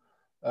seen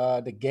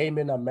the game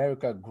in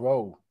America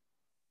grow,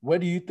 where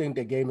do you think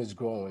the game is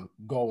going?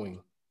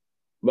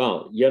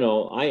 Well, you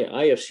know,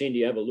 I have seen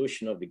the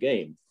evolution of the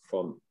game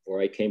from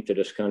where I came to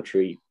this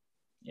country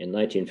in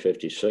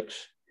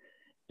 1956.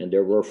 And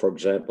there were, for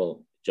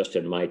example, just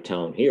in my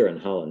town here in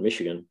Holland,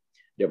 Michigan,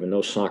 there were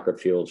no soccer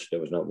fields. There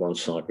was not one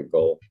soccer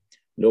goal.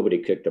 Nobody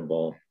kicked the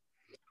ball.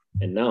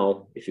 And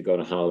now, if you go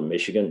to Holland,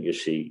 Michigan, you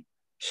see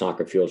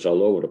soccer fields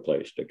all over the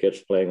place. The kids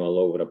playing all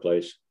over the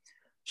place.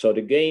 So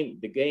the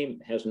game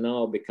has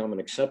now become an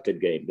accepted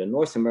game. The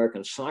North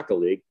American Soccer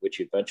League, which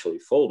eventually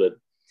folded,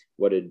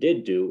 what it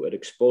did do, it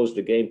exposed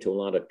the game to a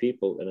lot of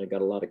people, and it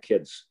got a lot of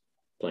kids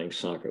playing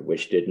soccer,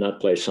 which did not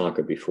play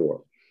soccer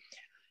before.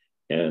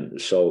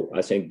 And so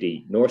I think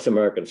the North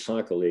American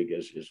Soccer League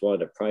is one of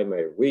the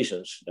primary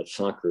reasons that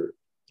soccer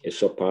is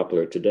so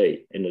popular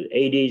today. In the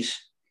 80s,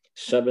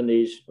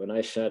 70s, when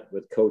I sat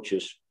with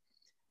coaches,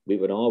 we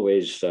would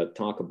always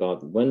talk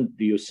about, when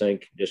do you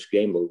think this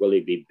game will really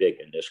be big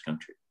in this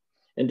country?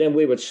 And then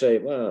we would say,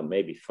 well,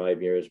 maybe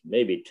 5 years,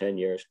 maybe 10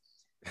 years.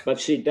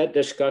 But see, that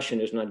discussion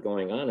is not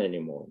going on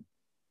anymore.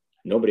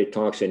 Nobody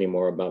talks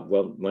anymore about,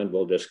 well, when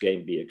will this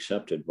game be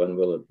accepted? When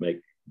will it make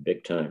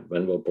big time?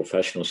 When will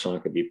professional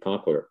soccer be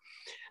popular?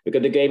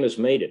 Because the game has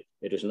made it.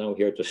 It is now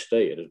here to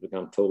stay. It has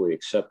become totally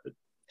accepted.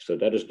 So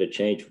that is the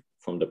change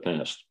from the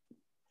past.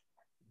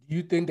 Do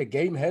you think the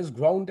game has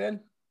grown then?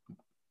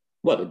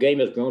 Well, the game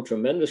has grown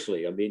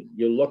tremendously. I mean,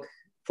 you look,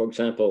 for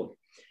example,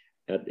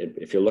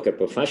 if you look at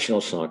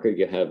professional soccer,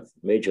 you have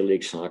Major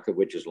League Soccer,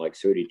 which is like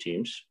 30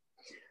 teams.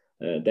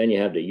 Then you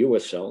have the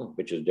USL,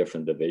 which is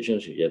different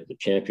divisions. You have the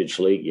Champions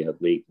League, you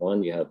have League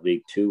One, you have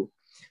League Two,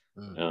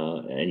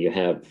 and you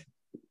have,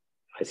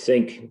 I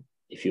think,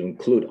 if you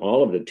include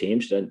all of the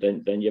teams,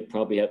 then you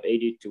probably have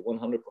 80 to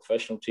 100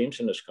 professional teams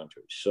in this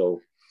country.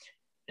 So,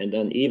 and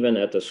then even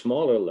at the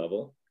smaller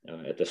level,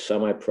 at the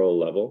semi-pro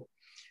level,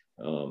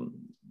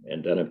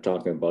 and then I'm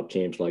talking about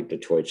teams like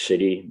Detroit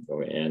City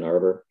or Ann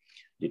Arbor.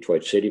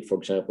 Detroit City, for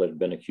example, has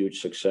been a huge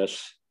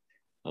success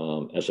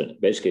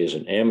basically as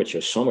an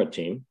amateur summer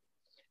team.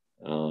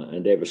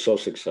 And they were so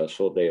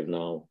successful, they have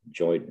now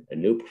joined a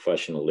new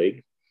professional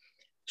league.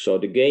 So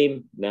the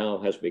game now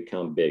has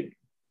become big.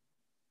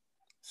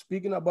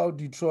 Speaking about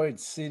Detroit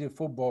City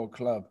Football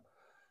Club,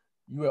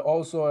 you were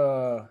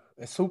also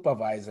a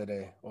supervisor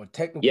there, or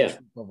technical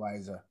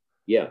supervisor.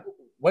 Yeah.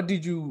 What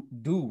did you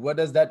do? What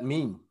does that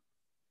mean?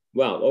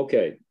 Well,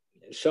 okay,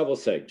 several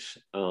things.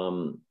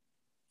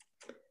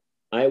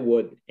 I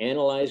would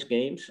analyze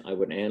games. I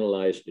would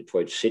analyze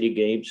Detroit City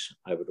games.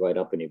 I would write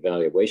up an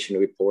evaluation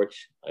report.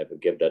 I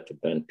would give that to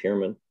Ben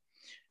Pierman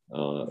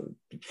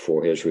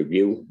for his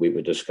review. We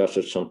would discuss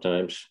it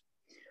sometimes.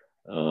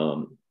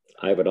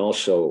 I would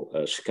also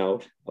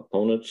scout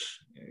opponents,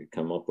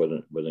 come up with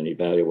an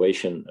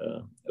evaluation,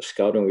 a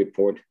scouting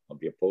report of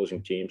the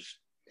opposing teams.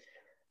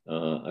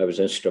 I was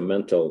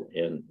instrumental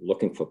in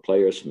looking for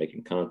players,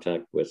 making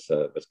contact with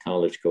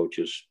college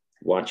coaches,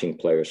 watching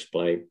players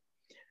play.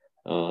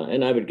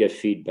 And I would get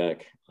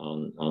feedback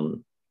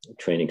on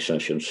training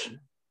sessions,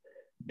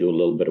 do a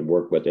little bit of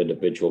work with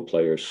individual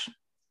players.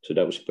 So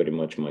that was pretty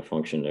much my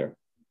function there.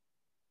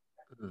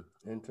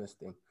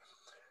 Interesting.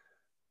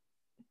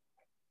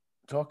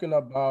 Talking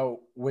about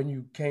when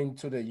you came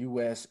to the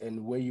US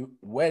and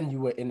when you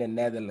were in the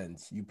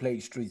Netherlands, you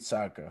played street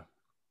soccer.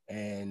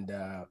 And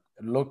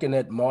looking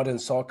at modern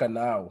soccer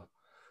now,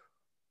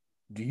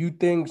 do you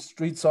think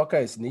street soccer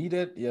is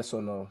needed? Yes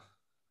or no?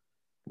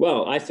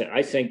 Well, I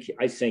think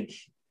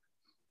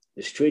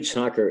the street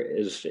soccer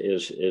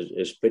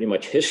is pretty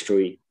much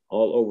history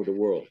all over the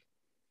world.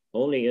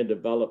 Only in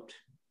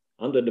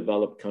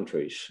underdeveloped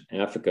countries,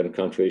 African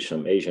countries,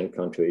 some Asian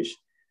countries,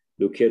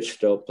 do kids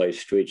still play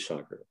street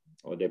soccer,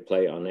 or they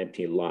play on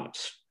empty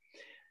lots.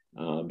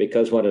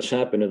 Because what has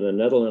happened in the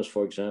Netherlands,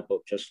 for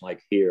example, just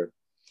like here,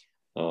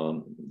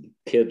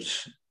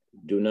 kids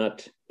do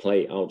not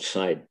play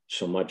outside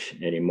so much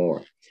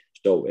anymore.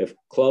 So if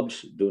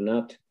clubs do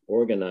not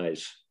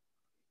organize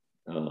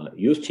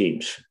youth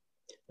teams,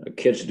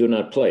 kids do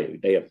not play.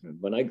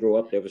 When I grew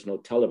up, there was no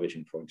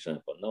television, for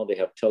example. Now they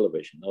have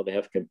television. Now they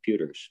have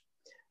computers.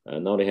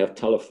 Now they have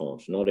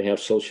telephones. Now they have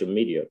social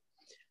media.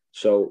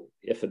 So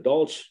if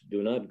adults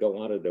do not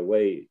go out of their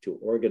way to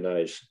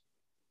organize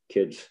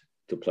kids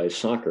to play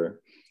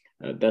soccer,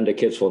 then the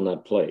kids will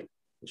not play.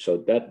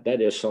 So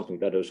that is something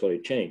that has really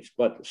changed.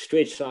 But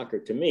street soccer,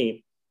 to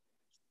me,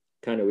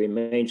 kind of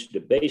remains the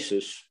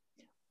basis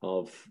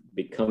of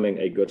becoming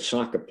a good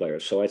soccer player.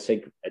 So I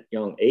think at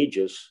young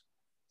ages,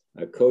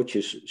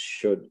 coaches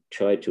should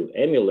try to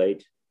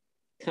emulate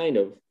kind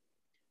of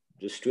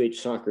the street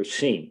soccer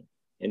scene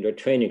in their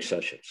training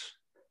sessions.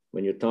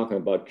 When you're talking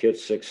about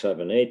kids 6,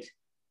 7, 8,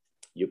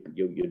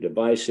 you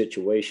devise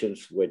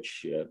situations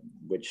which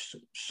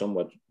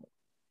somewhat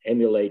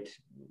emulate,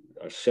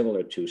 are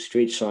similar to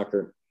street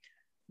soccer,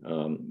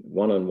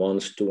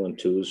 1-on-1s,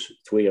 2-on-2s,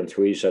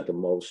 3-on-3s at the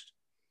most,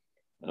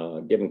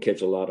 giving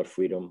kids a lot of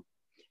freedom.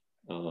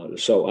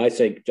 So I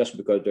think just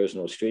because there's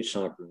no street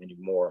soccer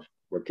anymore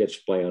where kids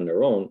play on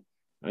their own,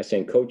 I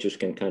think coaches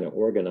can kind of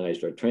organize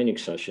their training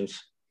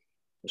sessions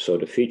so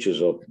the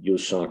features of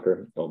youth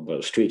soccer,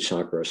 of street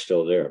soccer, are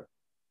still there.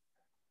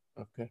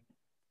 Okay.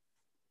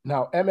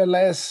 Now,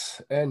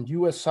 MLS and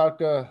US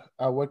Soccer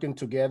are working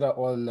together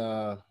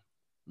on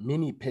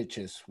mini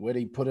pitches where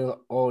they put in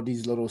all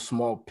these little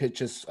small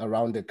pitches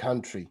around the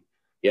country,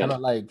 kind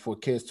of like for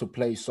kids to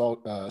play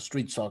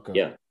street soccer.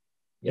 Yeah.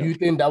 Do you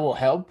think that will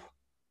help?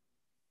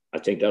 I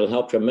think that'll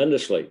help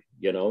tremendously,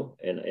 you know,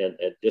 and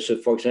this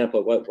is, for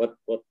example,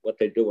 what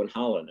they do in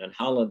Holland. In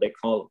Holland,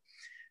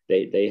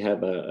 they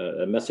have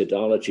a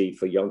methodology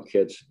for young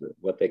kids,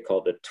 what they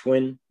call the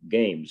twin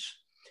games,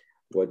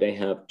 where they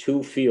have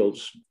two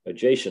fields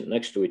adjacent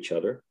next to each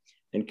other,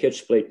 and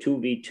kids play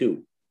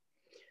 2v2.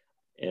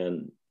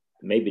 And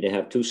maybe they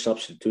have two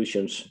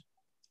substitutions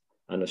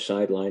on the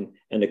sideline,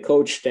 and the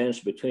coach stands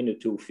between the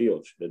two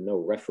fields. There are no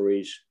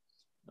referees.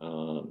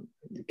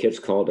 The kids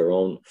call their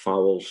own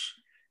fouls.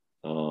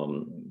 There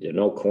are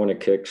no corner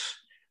kicks.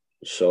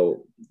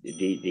 So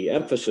the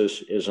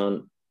emphasis is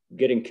on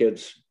getting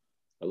kids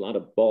a lot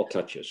of ball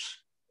touches.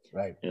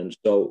 Right. And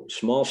so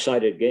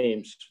small-sided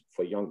games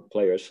for young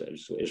players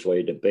is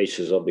really the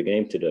basis of the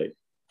game today.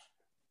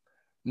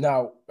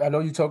 Now, I know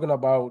you're talking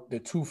about the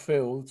two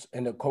fields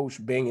and the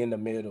coach being in the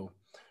middle.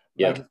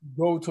 Like, if you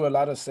go to a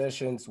lot of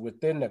sessions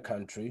within the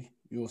country,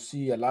 you'll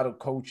see a lot of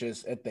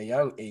coaches at the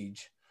young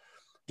age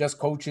just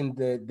coaching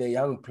the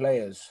young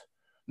players.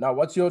 Now,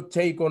 what's your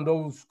take on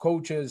those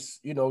coaches,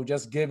 you know,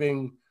 just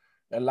giving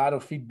a lot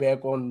of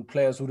feedback on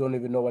players who don't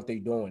even know what they're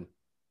doing?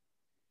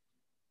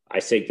 I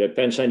think that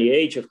depends on the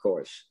age, of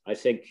course. I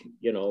think,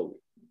 you know,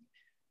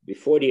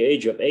 before the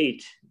age of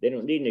 8, they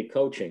don't need any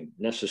coaching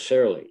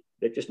necessarily.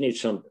 They just need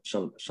some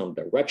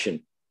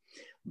direction.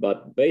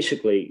 But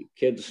basically,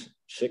 kids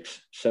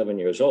 6, 7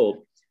 years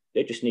old,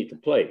 they just need to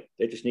play.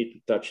 They just need to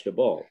touch the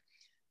ball.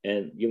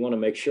 And you want to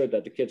make sure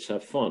that the kids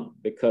have fun,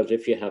 because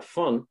if you have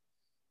fun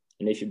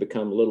and if you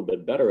become a little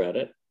bit better at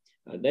it,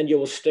 then you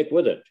will stick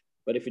with it.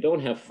 But if you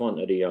don't have fun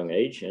at a young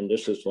age, and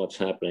this is what's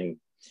happening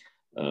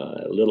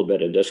a little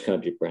bit in this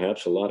country,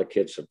 perhaps a lot of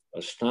kids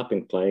are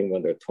stopping playing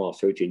when they're 12,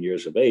 13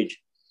 years of age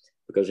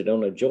because they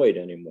don't enjoy it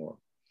anymore.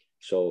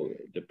 So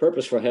the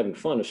purpose for having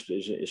fun is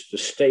to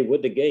stay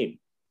with the game.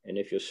 And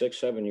if you're 6,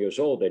 7 years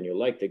old and you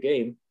like the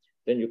game,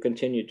 then you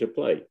continue to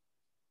play.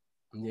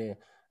 Yeah.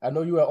 I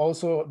know you are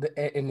also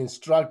an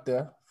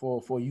instructor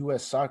for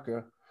US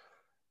Soccer.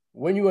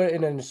 When you were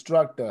an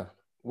instructor,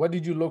 what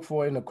did you look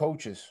for in the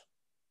coaches?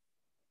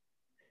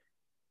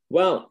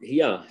 Well,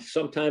 yeah,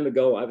 some time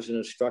ago, I was an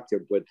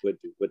instructor with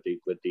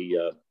the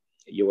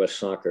US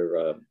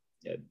Soccer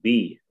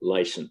B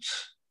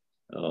license.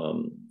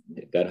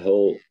 That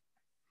whole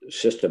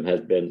system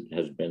has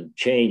been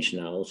changed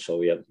now,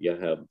 so you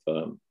have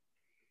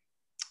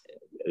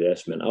it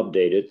has been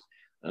updated.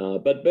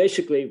 But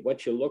basically,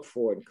 what you look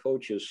for in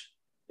coaches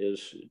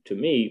is, to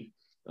me,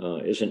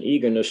 is an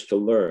eagerness to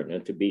learn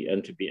and to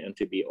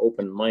be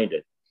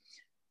open-minded,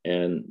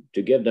 and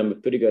to give them a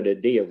pretty good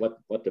idea of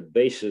what the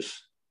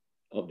basis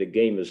of the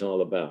game is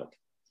all about.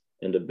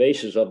 And the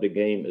basis of the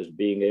game is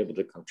being able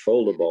to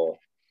control the ball.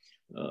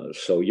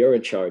 So you're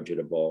in charge of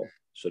the ball.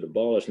 So the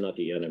ball is not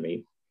the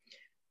enemy.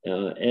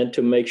 And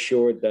to make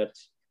sure that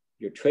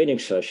your training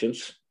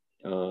sessions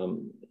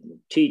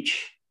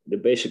teach the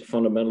basic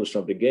fundamentals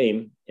of the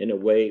game in a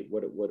way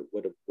where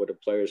the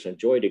players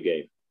enjoy the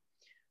game.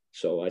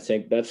 So I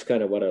think that's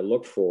kind of what I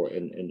look for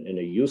in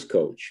a youth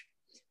coach.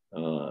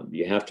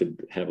 You have to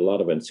have a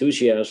lot of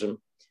enthusiasm,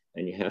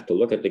 and you have to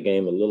look at the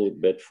game a little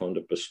bit from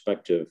the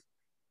perspective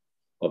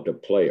of the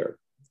player,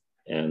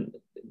 and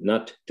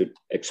not to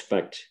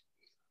expect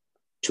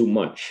too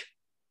much.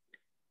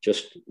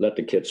 Just let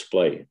the kids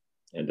play.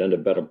 And then the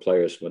better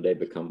players, when they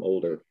become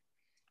older,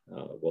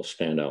 will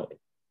stand out.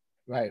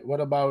 Right.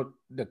 What about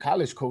the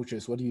college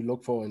coaches? What do you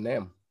look for in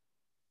them?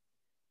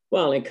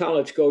 Well, in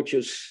college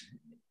coaches,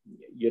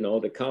 you know,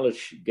 the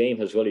college game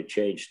has really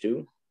changed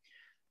too.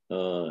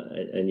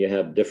 And you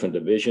have different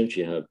divisions.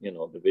 You have, you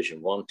know,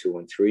 Division 1, 2,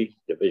 and 3.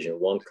 Division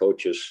 1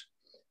 coaches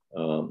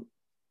are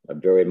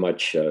very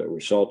much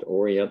result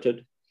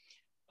oriented.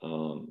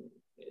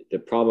 The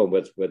problem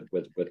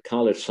with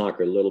college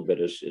soccer a little bit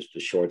is the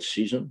short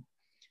season.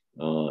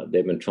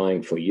 They've been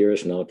trying for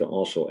years now to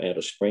also add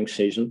a spring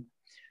season.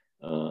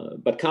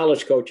 But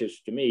college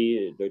coaches, to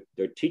me,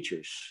 they're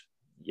teachers,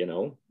 you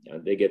know.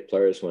 They get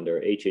players when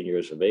they're 18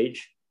 years of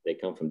age. They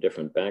come from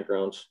different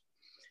backgrounds.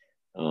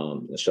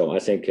 So I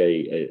think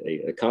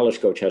a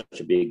college coach has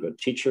to be a good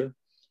teacher.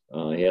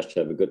 He has to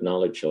have a good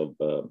knowledge of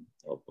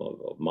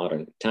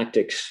modern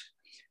tactics.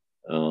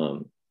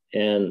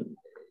 And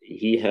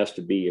he has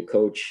to be a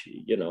coach,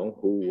 you know,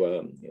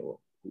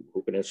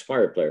 who can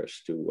inspire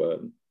players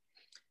who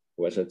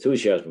has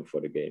enthusiasm for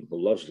the game, who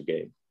loves the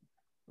game.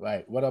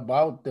 Right. What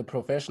about the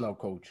professional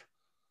coach?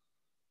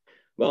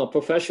 Well,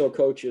 professional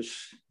coaches,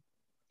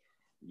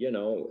 you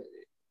know,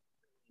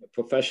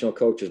 professional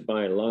coaches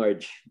by and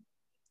large,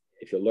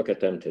 if you look at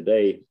them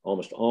today,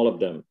 almost all of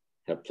them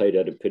have played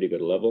at a pretty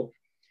good level.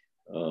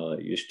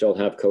 You still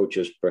have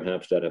coaches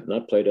perhaps that have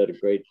not played at a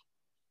great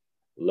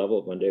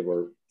level when they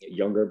were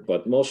younger,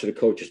 but most of the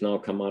coaches now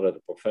come out of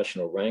the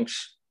professional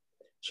ranks.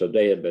 So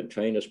they have been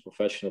trained as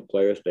professional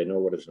players. They know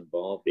what is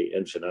involved, the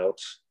ins and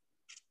outs.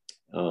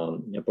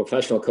 And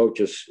professional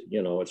coaches,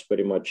 it's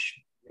pretty much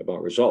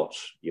about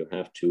results. You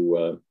have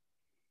to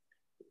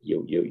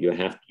you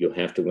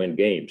have to win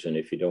games, and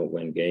if you don't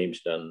win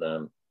games,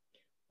 then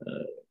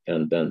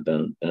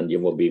you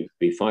will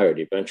be fired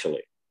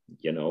eventually.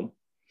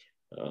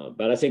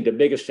 But I think the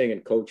biggest thing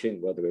in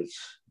coaching, whether it's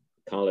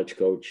college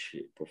coach,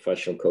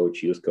 professional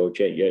coach, youth coach,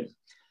 you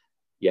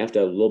have to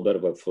have a little bit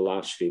of a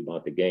philosophy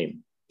about the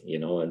game,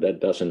 and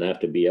that doesn't have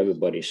to be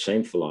everybody's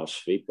same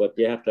philosophy, but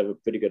you have to have a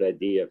pretty good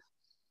idea of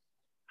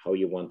how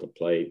you want to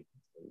play,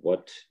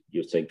 what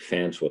you think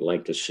fans would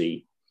like to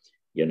see,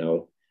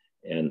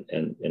 and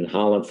in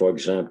Holland, for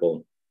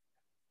example,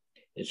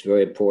 it's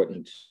very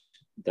important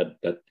that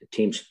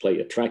teams play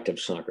attractive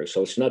soccer.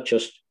 So it's not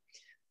just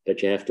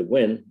that you have to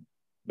win,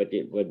 but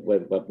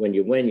when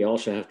you win, you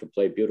also have to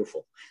play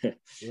beautiful.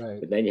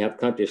 Right. But then you have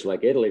countries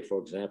like Italy, for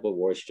example,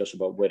 where it's just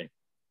about winning.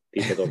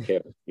 People don't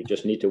care. You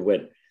just need to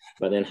win.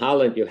 But in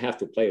Holland, you have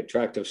to play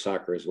attractive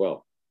soccer as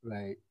well.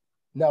 Right.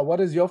 Now, what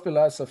is your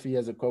philosophy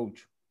as a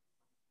coach?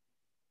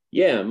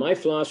 Yeah, my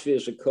philosophy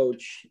as a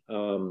coach,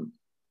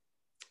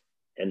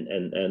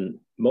 and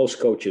most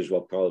coaches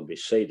will probably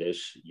say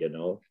this,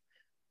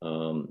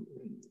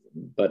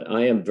 but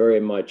I am very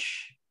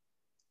much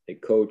a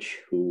coach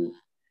who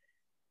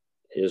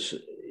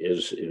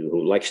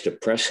who likes to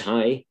press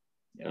high,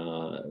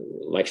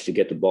 likes to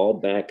get the ball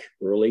back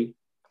early.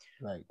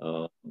 Right.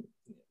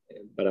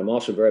 But I'm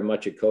also very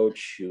much a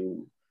coach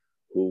who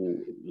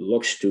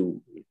looks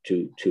to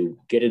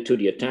get into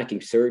the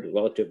attacking third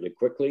relatively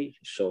quickly.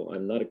 So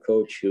I'm not a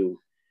coach who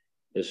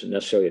isn't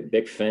necessarily a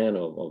big fan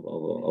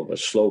of a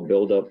slow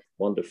build-up,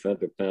 one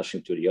defender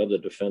passing to the other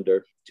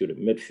defender, to the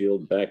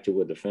midfield, back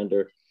to a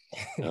defender.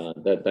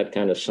 That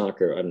kind of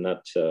soccer, I'm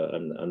not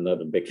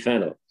a big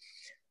fan of.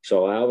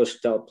 So I always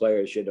tell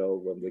players,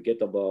 when we get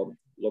the ball,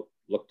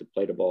 look to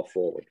play the ball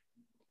forward,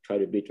 try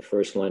to beat the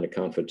first line of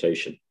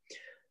confrontation.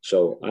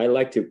 So I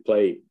like to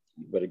play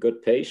with a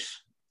good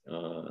pace.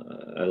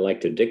 I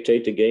like to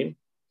dictate the game,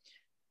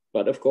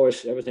 but of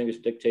course, everything is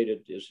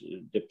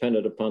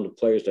dependent upon the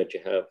players that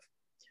you have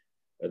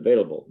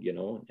available.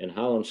 In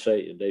Holland,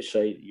 they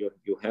say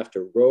you have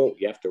to row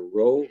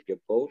your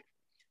boat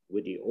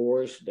with the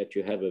oars that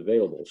you have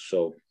available.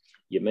 So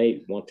you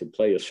may want to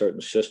play a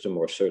certain system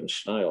or a certain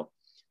style,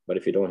 but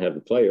if you don't have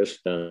the players,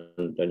 then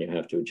you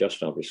have to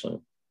adjust, obviously.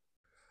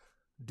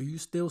 Do you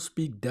still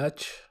speak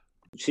Dutch?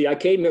 See, I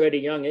came here at a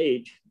young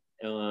age,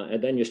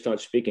 and then you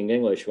start speaking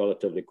English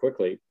relatively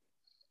quickly.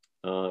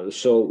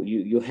 So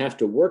you have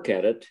to work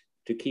at it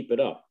to keep it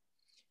up.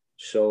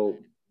 So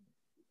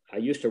I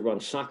used to run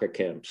soccer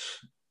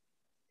camps,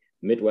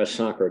 Midwest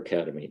Soccer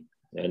Academy,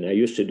 and I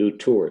used to do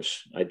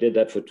tours. I did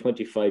that for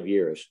 25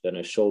 years. Then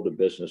I sold the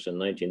business in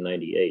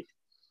 1998.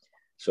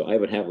 So I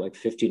would have like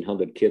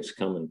 1,500 kids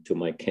coming to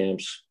my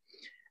camps.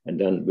 And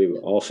then we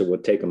also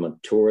would take them on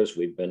tours.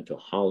 We've been to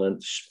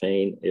Holland,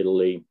 Spain,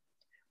 Italy,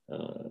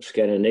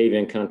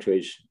 Scandinavian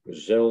countries,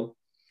 Brazil.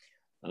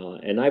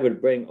 And I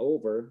would bring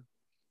over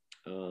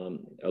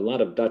a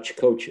lot of Dutch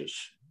coaches,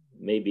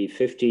 maybe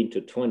 15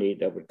 to 20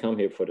 that would come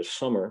here for the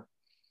summer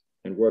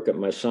and work at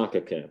my soccer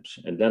camps.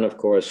 And then, of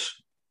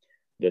course,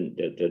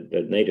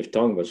 the native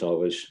tongue was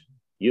always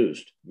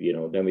used.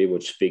 Then we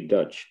would speak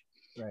Dutch.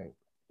 Right.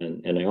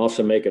 And I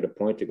also make it a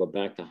point to go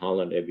back to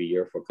Holland every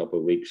year for a couple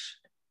of weeks.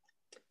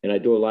 And I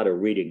do a lot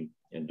of reading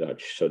in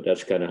Dutch. So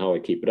that's kind of how I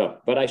keep it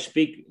up. But I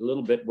speak a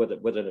little bit with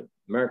an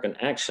American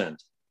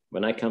accent.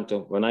 When I come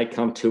to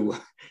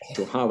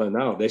Holland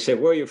now, they say,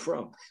 "Where are you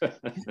from?"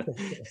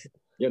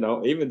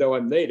 Even though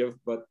I'm native,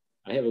 but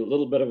I have a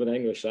little bit of an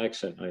English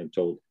accent, I am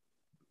told.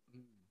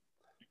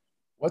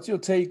 What's your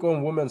take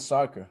on women's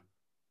soccer?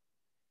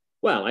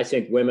 Well, I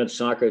think women's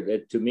soccer,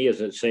 to me, is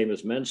the same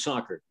as men's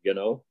soccer.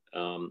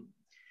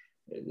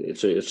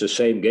 It's the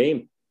same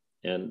game,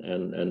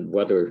 and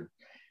whether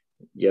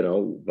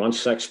one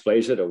sex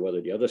plays it or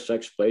whether the other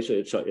sex plays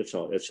it, it's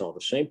all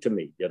the same to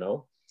me.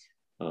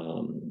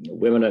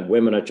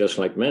 Women are just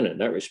like men in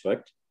that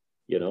respect.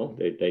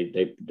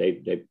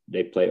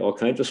 They play all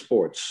kinds of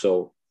sports.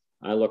 So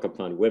I look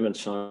upon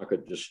women's soccer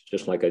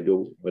just like I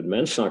do with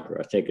men's soccer.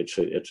 I think it's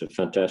a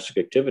fantastic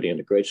activity and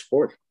a great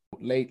sport.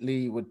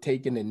 Lately, with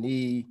taking the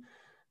knee,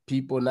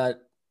 people not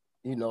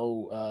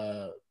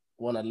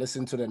want to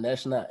listen to the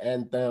national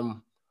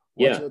anthem.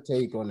 What's your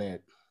take on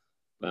that?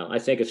 Well, I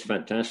think it's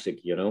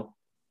fantastic.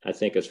 I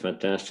think it's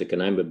fantastic,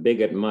 and I'm a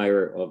big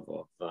admirer of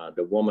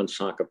the woman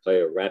soccer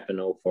player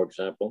Rapinoe, for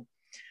example.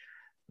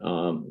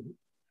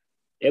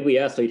 Every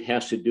athlete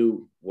has to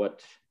do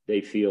what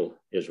they feel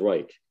is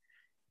right,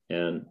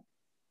 and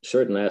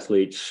certain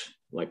athletes,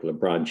 like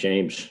LeBron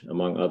James,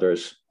 among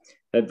others,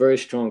 have very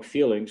strong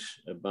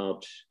feelings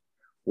about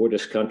where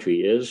this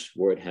country is,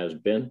 where it has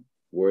been,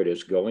 where it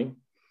is going,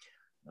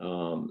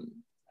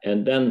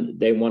 and then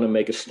they want to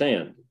make a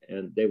stand,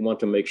 and they want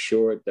to make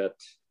sure that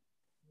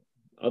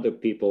other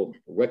people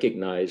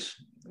recognize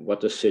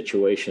what the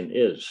situation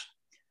is.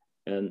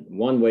 And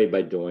one way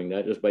by doing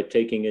that is by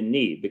taking a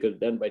knee, because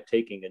then by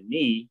taking a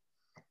knee,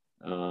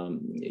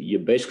 you're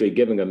basically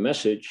giving a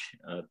message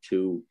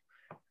to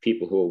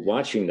people who are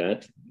watching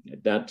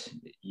that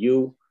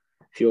you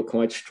feel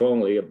quite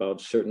strongly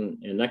about certain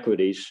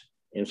inequities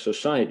in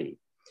society,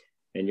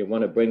 and you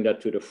want to bring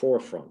that to the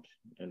forefront.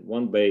 And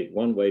one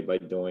way by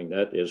doing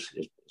that is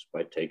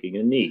by taking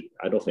a knee.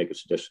 I don't think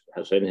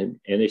has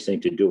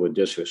anything to do with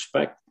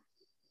disrespect.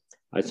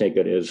 I think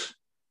it is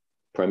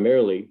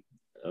primarily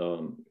a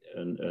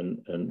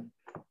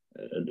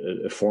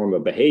form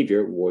of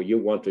behavior where you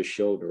want to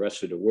show the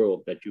rest of the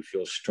world that you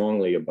feel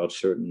strongly about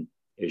certain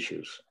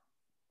issues.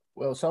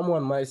 Well,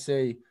 someone might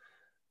say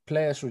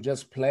players should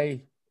just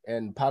play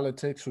and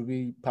politics should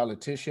be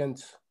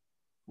politicians.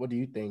 What do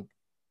you think?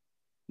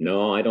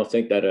 No, I don't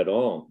think that at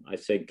all. I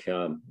think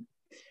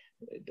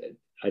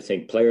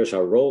players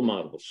are role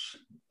models.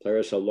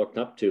 Players are looked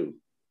up to,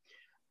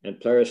 and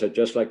players are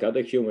just like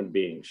other human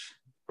beings.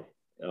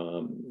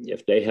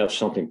 If they have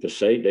something to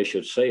say, they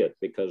should say it,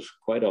 because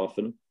quite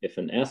often, if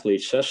an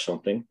athlete says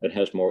something, it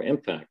has more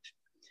impact.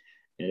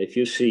 And if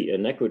you see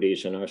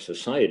inequities in our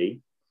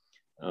society,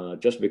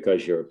 just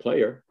because you're a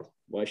player,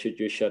 why should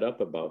you shut up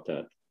about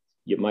that?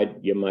 You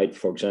might,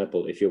 for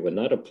example, if you were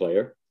not a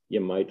player, you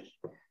might,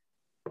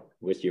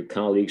 with your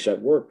colleagues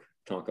at work,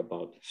 talk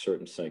about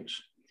certain things.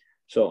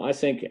 So I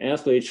think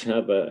athletes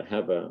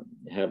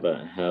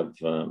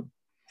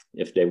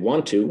if they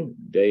want to,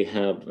 they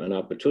have an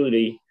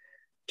opportunity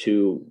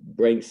to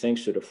bring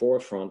things to the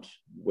forefront,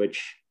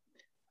 which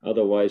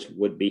otherwise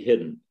would be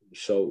hidden.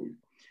 So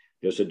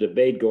there's a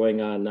debate going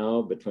on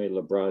now between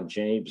LeBron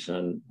James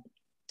and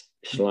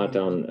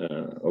Zlatan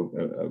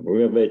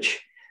Ibrahimovic,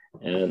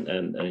 and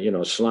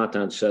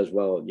Zlatan says,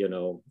 well,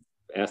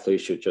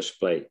 athletes should just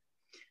play.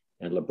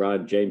 And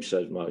LeBron James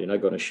says, well, you're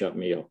not going to shut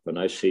me up. When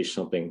I see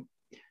something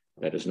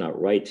that is not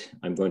right,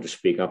 I'm going to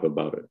speak up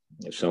about it.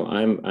 So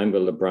I'm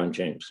with LeBron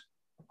James.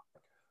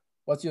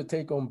 What's your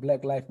take on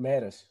Black Lives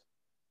Matter?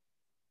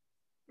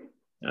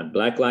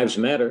 Black Lives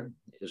Matter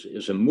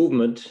is a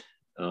movement,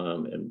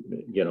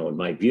 in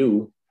my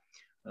view,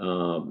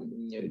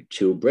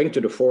 to bring to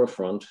the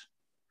forefront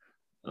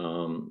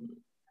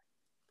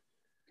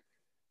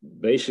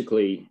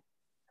basically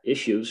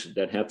issues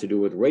that have to do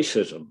with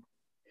racism.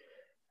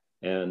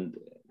 And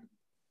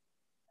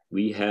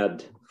we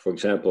had, for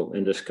example,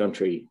 in this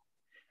country,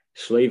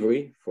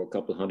 slavery for a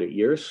couple hundred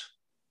years.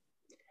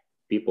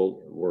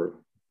 People were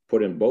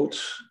put in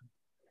boats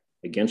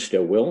against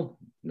their will.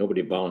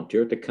 Nobody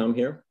volunteered to come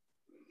here.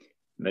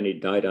 Many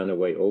died on their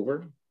way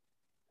over.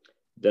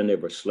 Then they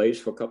were slaves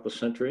for a couple of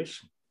centuries.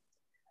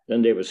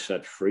 Then they were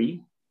set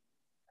free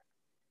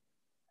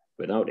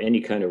without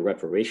any kind of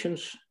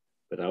reparations,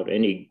 without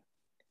any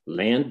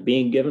land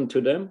being given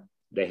to them.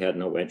 They had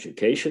no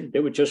education. They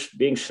were just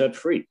being set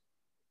free.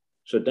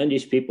 So then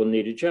these people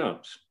needed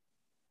jobs.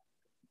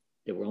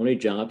 There were only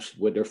jobs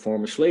with their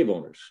former slave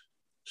owners.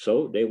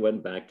 So they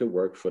went back to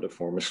work for the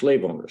former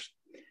slave owners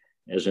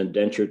as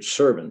indentured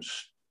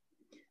servants.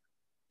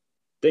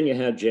 Then you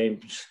had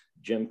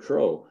Jim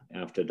Crow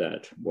after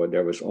that, where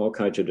there was all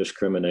kinds of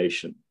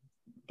discrimination.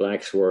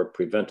 Blacks were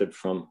prevented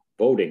from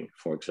voting,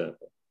 for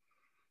example.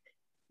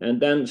 And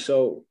then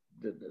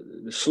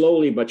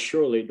slowly but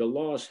surely, the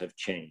laws have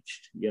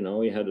changed.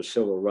 You had the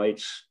civil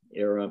rights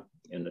era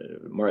and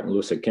Martin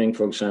Luther King,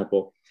 for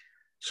example.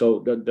 So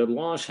the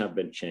laws have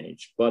been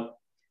changed, but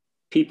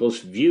people's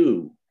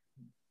view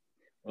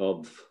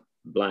of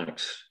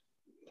Blacks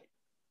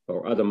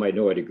or other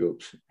minority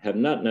groups have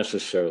not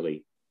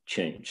necessarily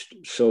changed.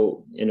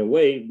 So in a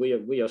way,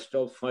 we are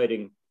still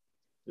fighting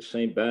the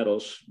same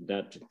battles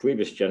that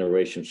previous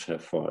generations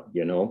have fought,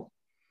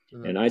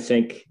 Mm-hmm. And I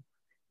think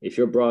if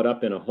you're brought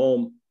up in a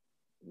home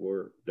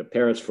where the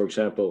parents, for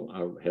example,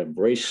 have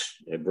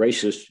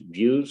racist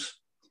views,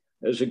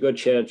 there's a good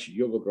chance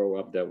you will grow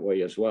up that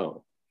way as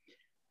well.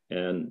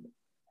 And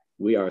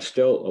we are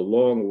still a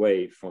long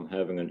way from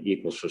having an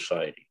equal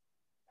society.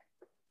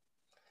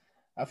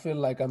 I feel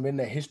like I'm in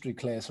a history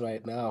class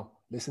right now,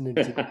 listening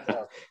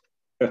to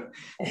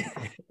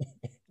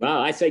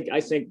Well, I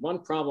think one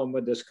problem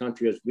with this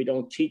country is we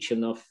don't teach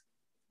enough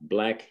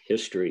Black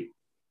history.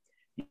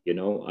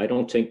 I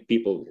don't think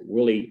people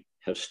really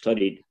have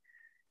studied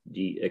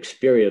the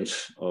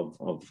experience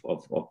of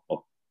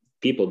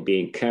people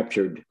being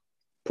captured,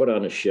 put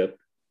on a ship,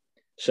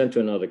 sent to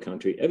another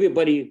country.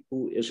 Everybody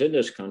who is in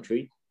this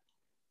country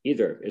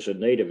either is a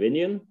native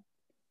Indian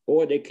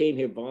or they came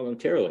here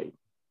voluntarily.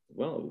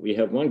 Well, we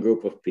have one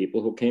group of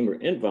people who came here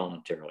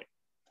involuntarily.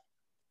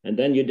 And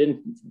then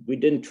we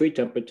didn't treat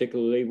them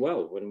particularly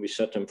well when we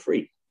set them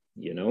free,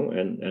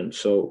 and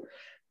so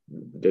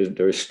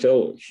there's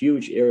still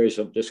huge areas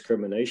of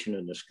discrimination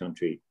in this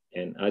country.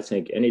 And I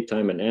think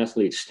anytime an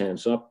athlete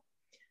stands up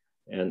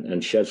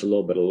and sheds a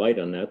little bit of light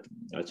on that,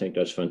 I think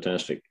that's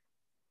fantastic.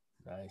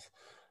 Nice.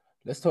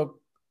 Let's talk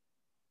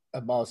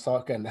about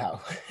soccer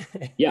now.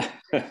 Yeah.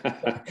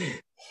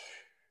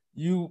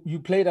 You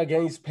played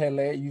against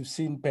Pelé. You've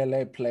seen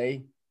Pelé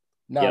play.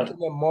 Now, in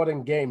the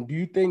modern game, do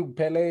you think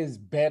Pele is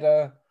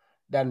better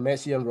than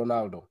Messi and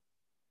Ronaldo?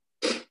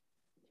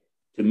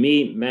 To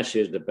me, Messi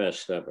is the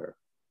best ever.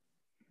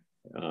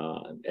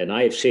 And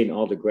I have seen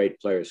all the great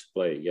players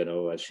play. You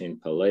know, I've seen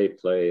Pele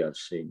play. I've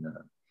seen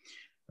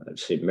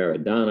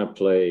Maradona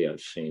play. I've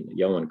seen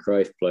Johan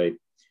Cruyff play.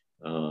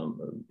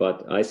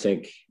 But I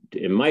think,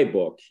 in my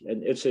book,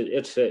 and it's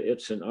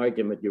an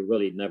argument you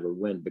really never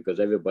win because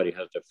everybody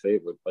has their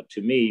favorite. But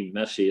to me,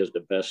 Messi is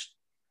the best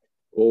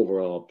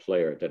overall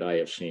player that I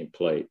have seen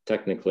play,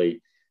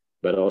 technically,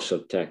 but also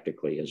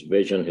tactically. His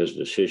vision, his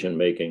decision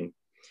making.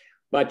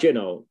 But you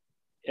know,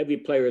 every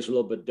player is a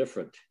little bit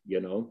different.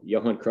 You know,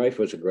 Johan Cruyff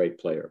was a great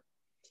player.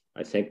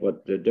 I think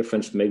what the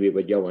difference maybe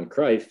with Johan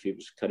Cruyff, he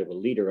was kind of a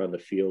leader on the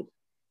field,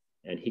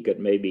 and he could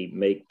maybe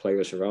make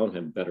players around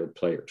him better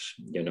players,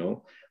 you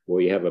know,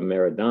 where you have a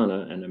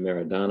Maradona, and a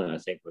Maradona, I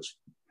think, was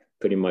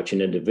pretty much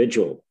an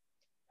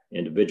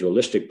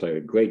individualistic player,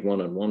 great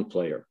one-on-one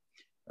player,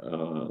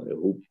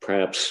 who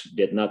perhaps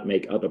did not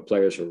make other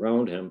players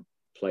around him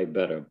play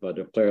better. But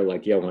a player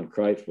like Johan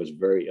Cruyff was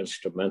very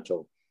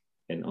instrumental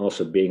in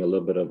also being a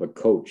little bit of a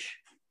coach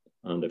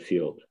on the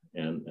field.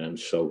 And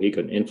so he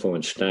could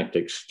influence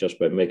tactics just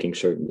by making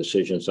certain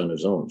decisions on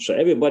his own. So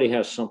everybody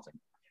has something.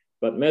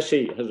 But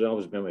Messi has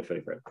always been my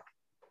favorite.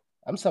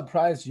 I'm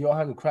surprised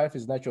Johan Cruyff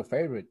is not your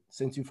favorite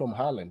since you're from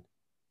Holland.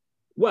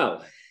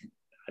 Well,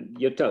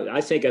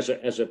 I think as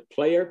a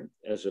player,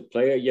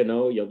 you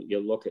know, you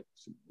look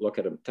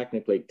at him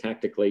technically,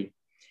 tactically.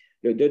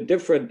 There are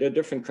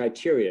different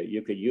criteria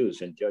you could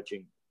use in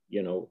judging,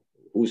 you know,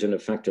 who's an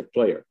effective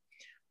player.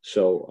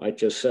 So I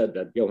just said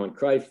that Johan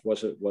Cruyff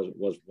was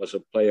a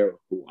player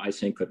who I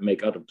think could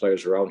make other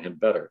players around him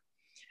better.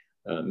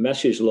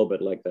 Messi is a little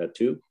bit like that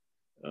too.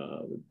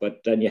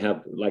 But then you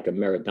have like a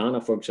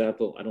Maradona, for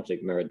example. I don't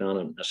think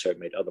Maradona necessarily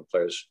made other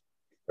players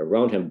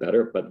around him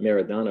better, but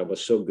Maradona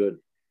was so good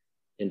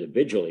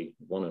individually,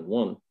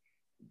 one-on-one,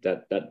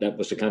 that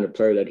was the kind of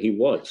player that he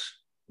was,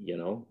 you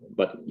know.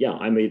 But yeah,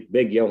 I'm a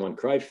big Johan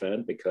Cruyff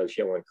fan because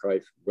Johan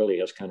Cruyff really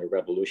has kind of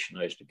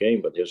revolutionized the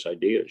game with his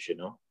ideas, you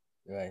know.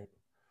 Right.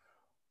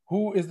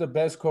 Who is the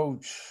best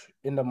coach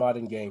in the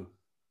modern game?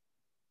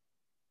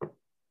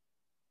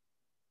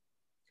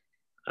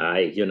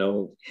 You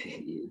know,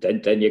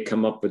 then you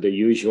come up with the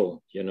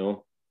usual, you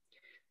know,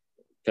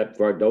 Pep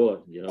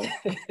Guardiola, you know.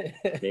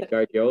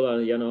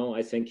 Guardiola, you know,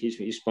 I think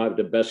he's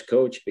probably the best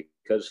coach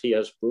because he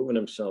has proven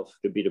himself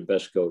to be the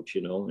best coach,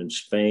 you know, in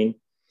Spain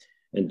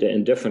and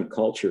in different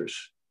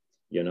cultures,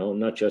 you know,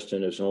 not just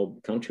in his own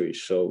country.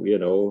 So, you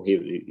know,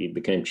 he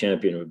became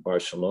champion with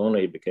Barcelona.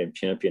 He became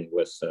champion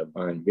with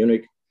Bayern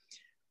Munich.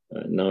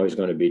 Now he's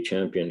going to be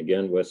champion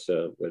again with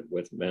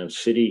Man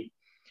City,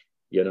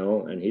 you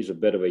know, and he's a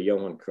bit of a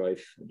Johan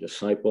Cruyff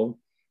disciple.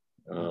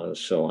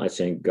 So I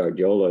think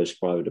Guardiola is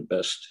probably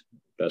the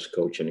best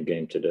coach in the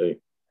game today.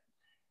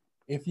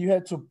 If you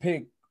had to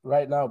pick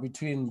right now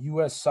between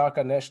U.S.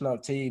 soccer national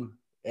team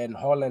and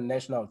Holland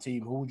national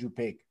team, who would you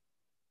pick?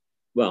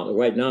 Well,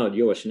 right now, the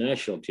U.S.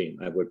 national team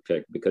I would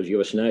pick because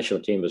U.S. national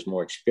team is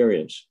more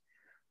experienced.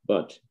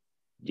 But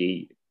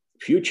the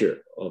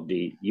future of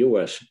the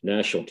U.S.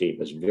 national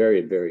team is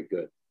very, very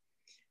good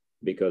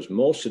because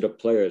most of the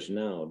players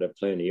now that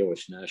play in the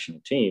U.S.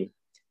 national team,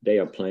 they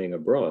are playing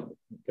abroad.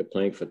 They're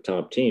playing for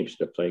top teams.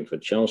 They're playing for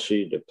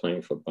Chelsea. They're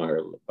playing for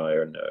Bayern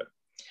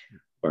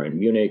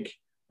Munich.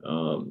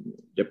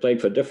 They're playing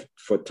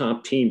for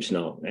top teams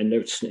now, and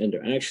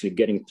they're actually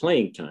getting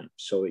playing time.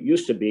 So it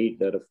used to be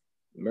that if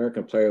an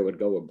American player would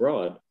go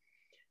abroad,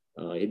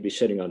 he'd be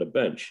sitting on the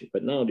bench.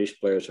 But now these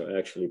players are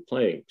actually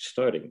playing,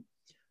 starting.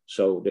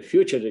 So the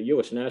future of the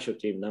U.S. national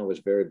team now is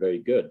very, very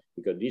good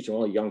because these are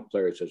all young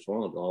players as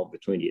well, all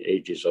between the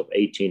ages of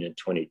 18 and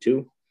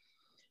 22.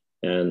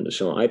 And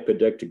so I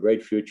predict a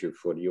great future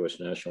for the U.S.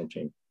 national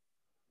team.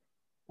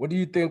 What do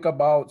you think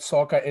about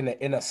soccer in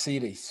the inner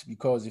cities?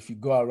 Because if you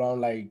go around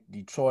like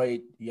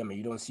Detroit, I mean,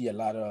 you don't see a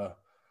lot of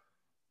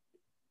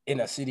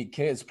inner city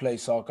kids play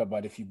soccer,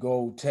 but if you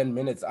go 10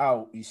 minutes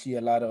out, you see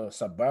a lot of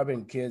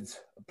suburban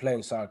kids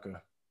playing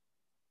soccer.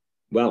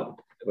 Well,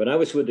 when I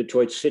was with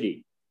Detroit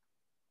City,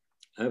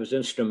 I was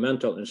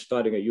instrumental in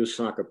starting a youth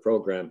soccer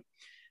program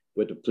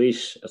with the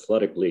Police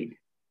Athletic League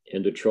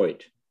in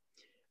Detroit.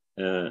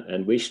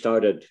 And we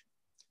started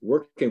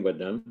working with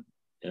them.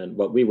 And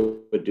what we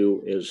would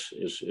do is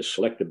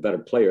select the better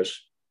players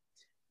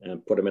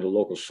and put them in a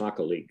local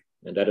soccer league.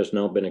 And that has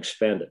now been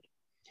expanded.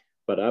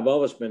 But I've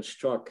always been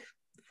struck,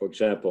 for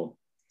example,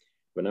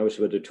 when I was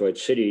with Detroit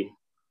City,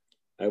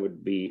 I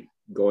would be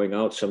going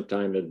out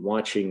sometime and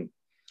watching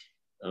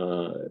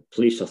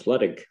Police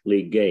Athletic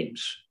League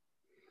games.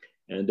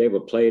 And they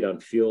were played on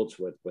fields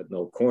with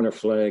no corner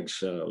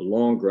flags,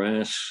 long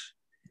grass,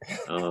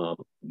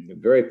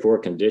 very poor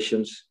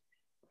conditions.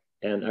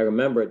 And I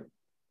remember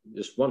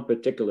this one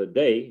particular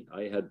day,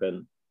 I had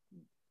been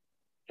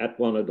at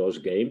one of those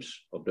games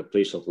of the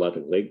Police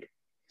Athletic League.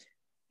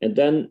 And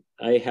then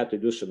I had to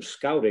do some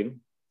scouting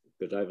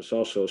because I was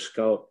also a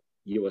scout,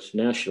 U.S.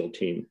 national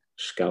team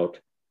scout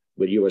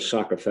with U.S.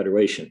 Soccer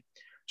Federation.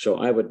 So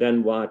I would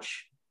then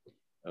watch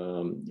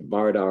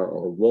Vardar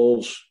or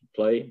Wolves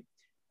play.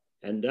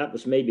 And that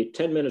was maybe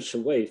 10 minutes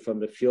away from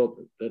the field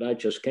that I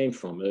just came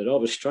from. And it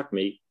always struck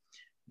me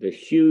the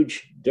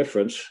huge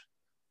difference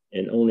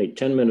in only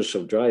 10 minutes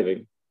of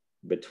driving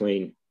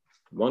between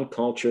one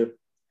culture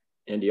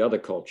and the other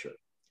culture.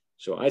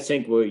 So I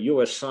think where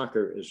U.S.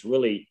 soccer is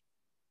really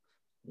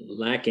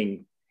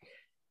lacking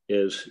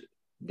is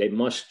they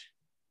must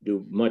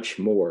do much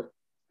more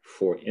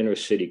for inner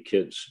city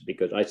kids,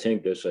 because I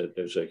think there's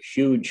a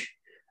huge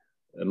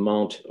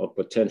amount of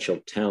potential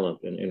talent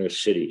in inner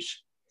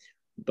cities.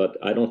 But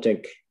I don't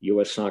think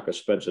U.S. soccer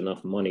spends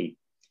enough money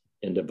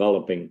in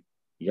developing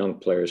young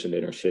players in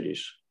inner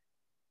cities.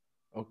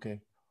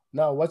 Okay.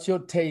 Now, what's your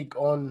take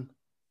on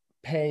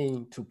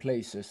paying to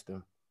play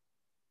system?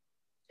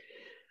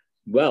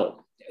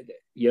 Well,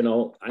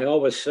 I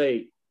always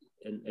say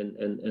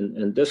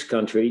in this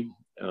country,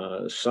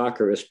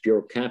 soccer is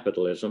pure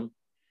capitalism.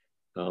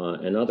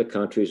 In other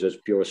countries, it's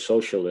pure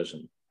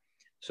socialism.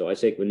 So I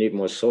think we need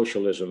more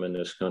socialism in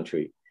this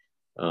country,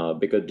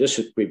 because this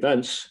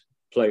prevents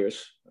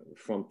players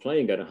from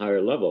playing at a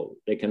higher level.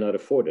 They cannot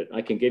afford it.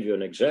 I can give you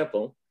an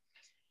example.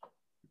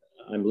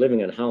 I'm living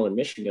in Holland,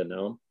 Michigan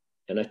now,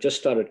 and I just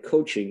started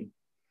coaching.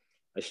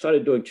 I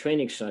started doing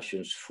training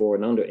sessions for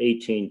an under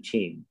 18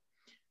 team,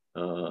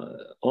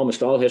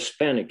 almost all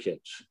Hispanic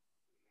kids.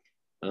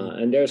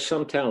 And there's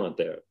some talent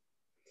there.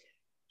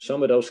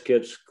 Some of those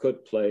kids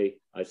could play,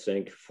 I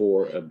think,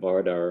 for a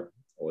Vardar,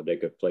 or they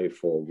could play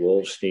for a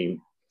Wolves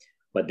team,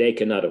 but they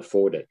cannot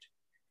afford it.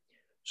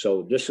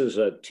 So this is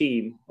a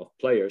team of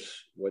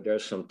players where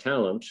there's some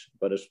talent,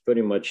 but it's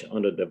pretty much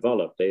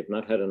underdeveloped. They've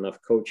not had enough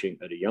coaching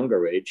at a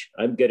younger age.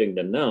 I'm getting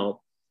them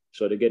now,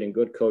 so they're getting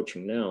good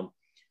coaching now.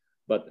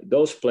 But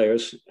those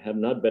players have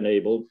not been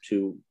able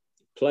to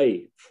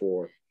play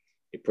for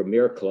a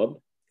premier club,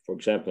 for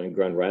example, in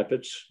Grand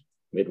Rapids,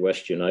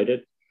 Midwest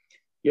United.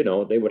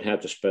 They would have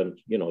to spend,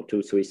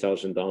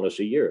 $2,000-$3,000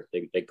 a year.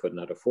 They could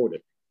not afford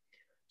it.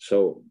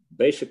 So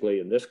basically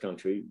in this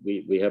country,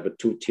 we have a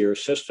two-tier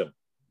system.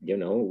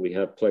 We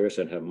have players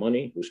that have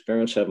money, whose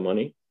parents have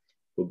money,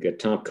 who get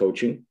top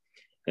coaching.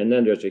 And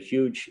then there's a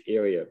huge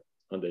area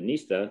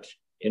underneath that,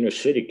 inner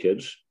city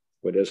kids,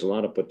 where there's a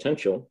lot of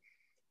potential,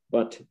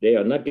 but they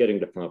are not getting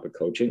the proper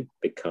coaching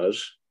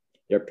because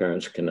their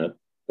parents cannot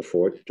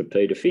afford to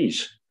pay the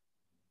fees.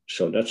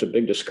 So that's a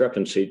big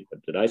discrepancy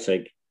that I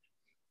think,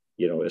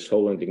 is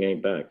holding the game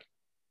back.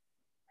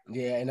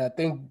 Yeah, and I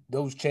think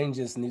those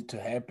changes need to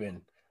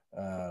happen.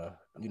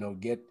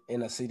 Get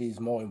inner cities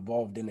more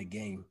involved in the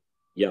game.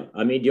 Yeah,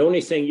 I mean, the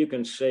only thing you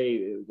can say,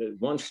 that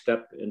one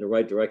step in the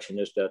right direction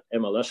is that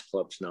MLS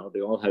clubs now,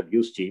 they all have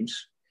youth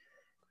teams,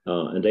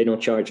 and they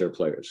don't charge their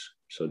players.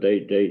 So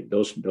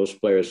those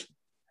players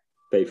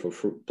play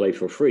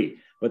for free.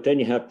 But then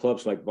you have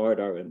clubs like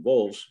Vardar and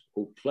Wolves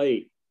who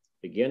play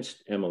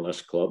against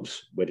MLS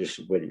clubs,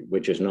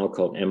 which is now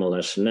called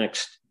MLS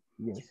Next.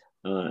 Yes.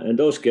 And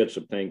those kids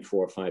are paying $4,000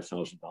 or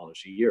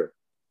 $5,000 a year.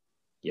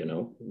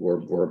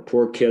 We're a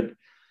poor kid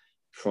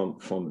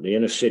from the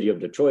inner city of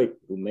Detroit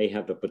who may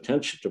have the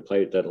potential to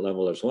play at that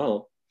level as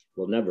well,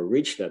 will never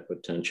reach that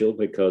potential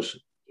because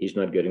he's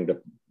not getting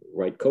the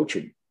right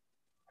coaching.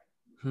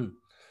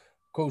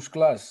 Coach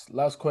Glass,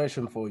 last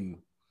question for you.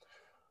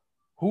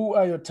 Who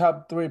are your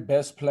top 3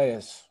 best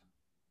players?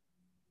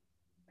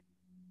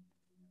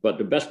 But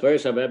the best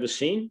players I've ever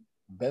seen?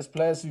 Best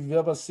players you've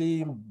ever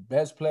seen,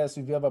 best players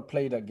you've ever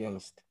played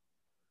against.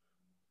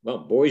 Well,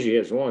 Boise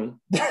is one.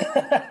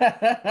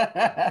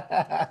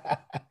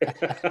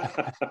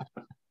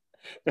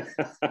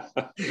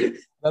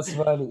 That's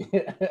funny.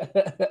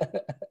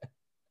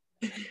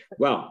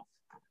 Well,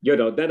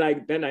 then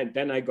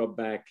I go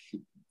back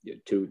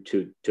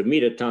to me.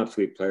 The top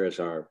 3 players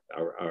are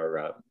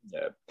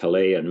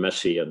Pelé and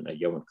Messi and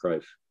Johan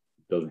Cruyff.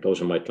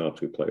 Those are my top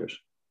 3 players.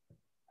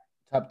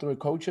 Top 3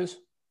 coaches?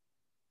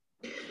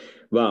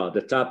 Well,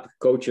 the top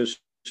coaches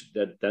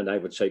that I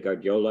would say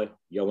Guardiola,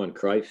 Johan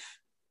Cruyff,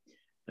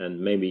 and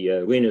maybe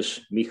Rinus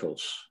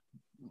Michels.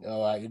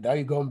 Oh, now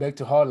you're going back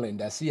to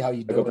Holland. I see how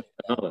you do it.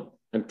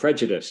 I'm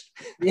prejudiced.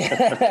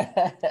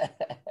 Yeah.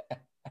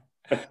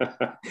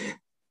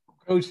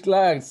 Coach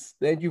Glass,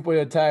 thank you for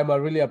your time. I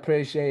really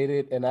appreciate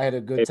it, and I had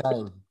a good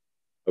time.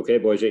 Okay,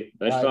 Boise.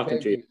 Nice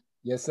talking to you.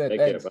 Yes, sir. Take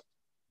Thanks. care.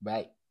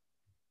 Bye.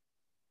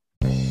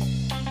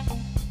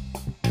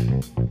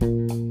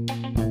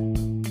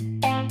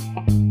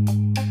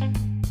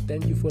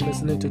 Thank you for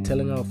listening to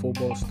Telling Our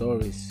Football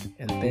Stories,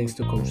 and thanks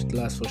to Coach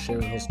Glass for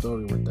sharing his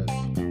story with us.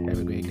 Have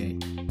a great day.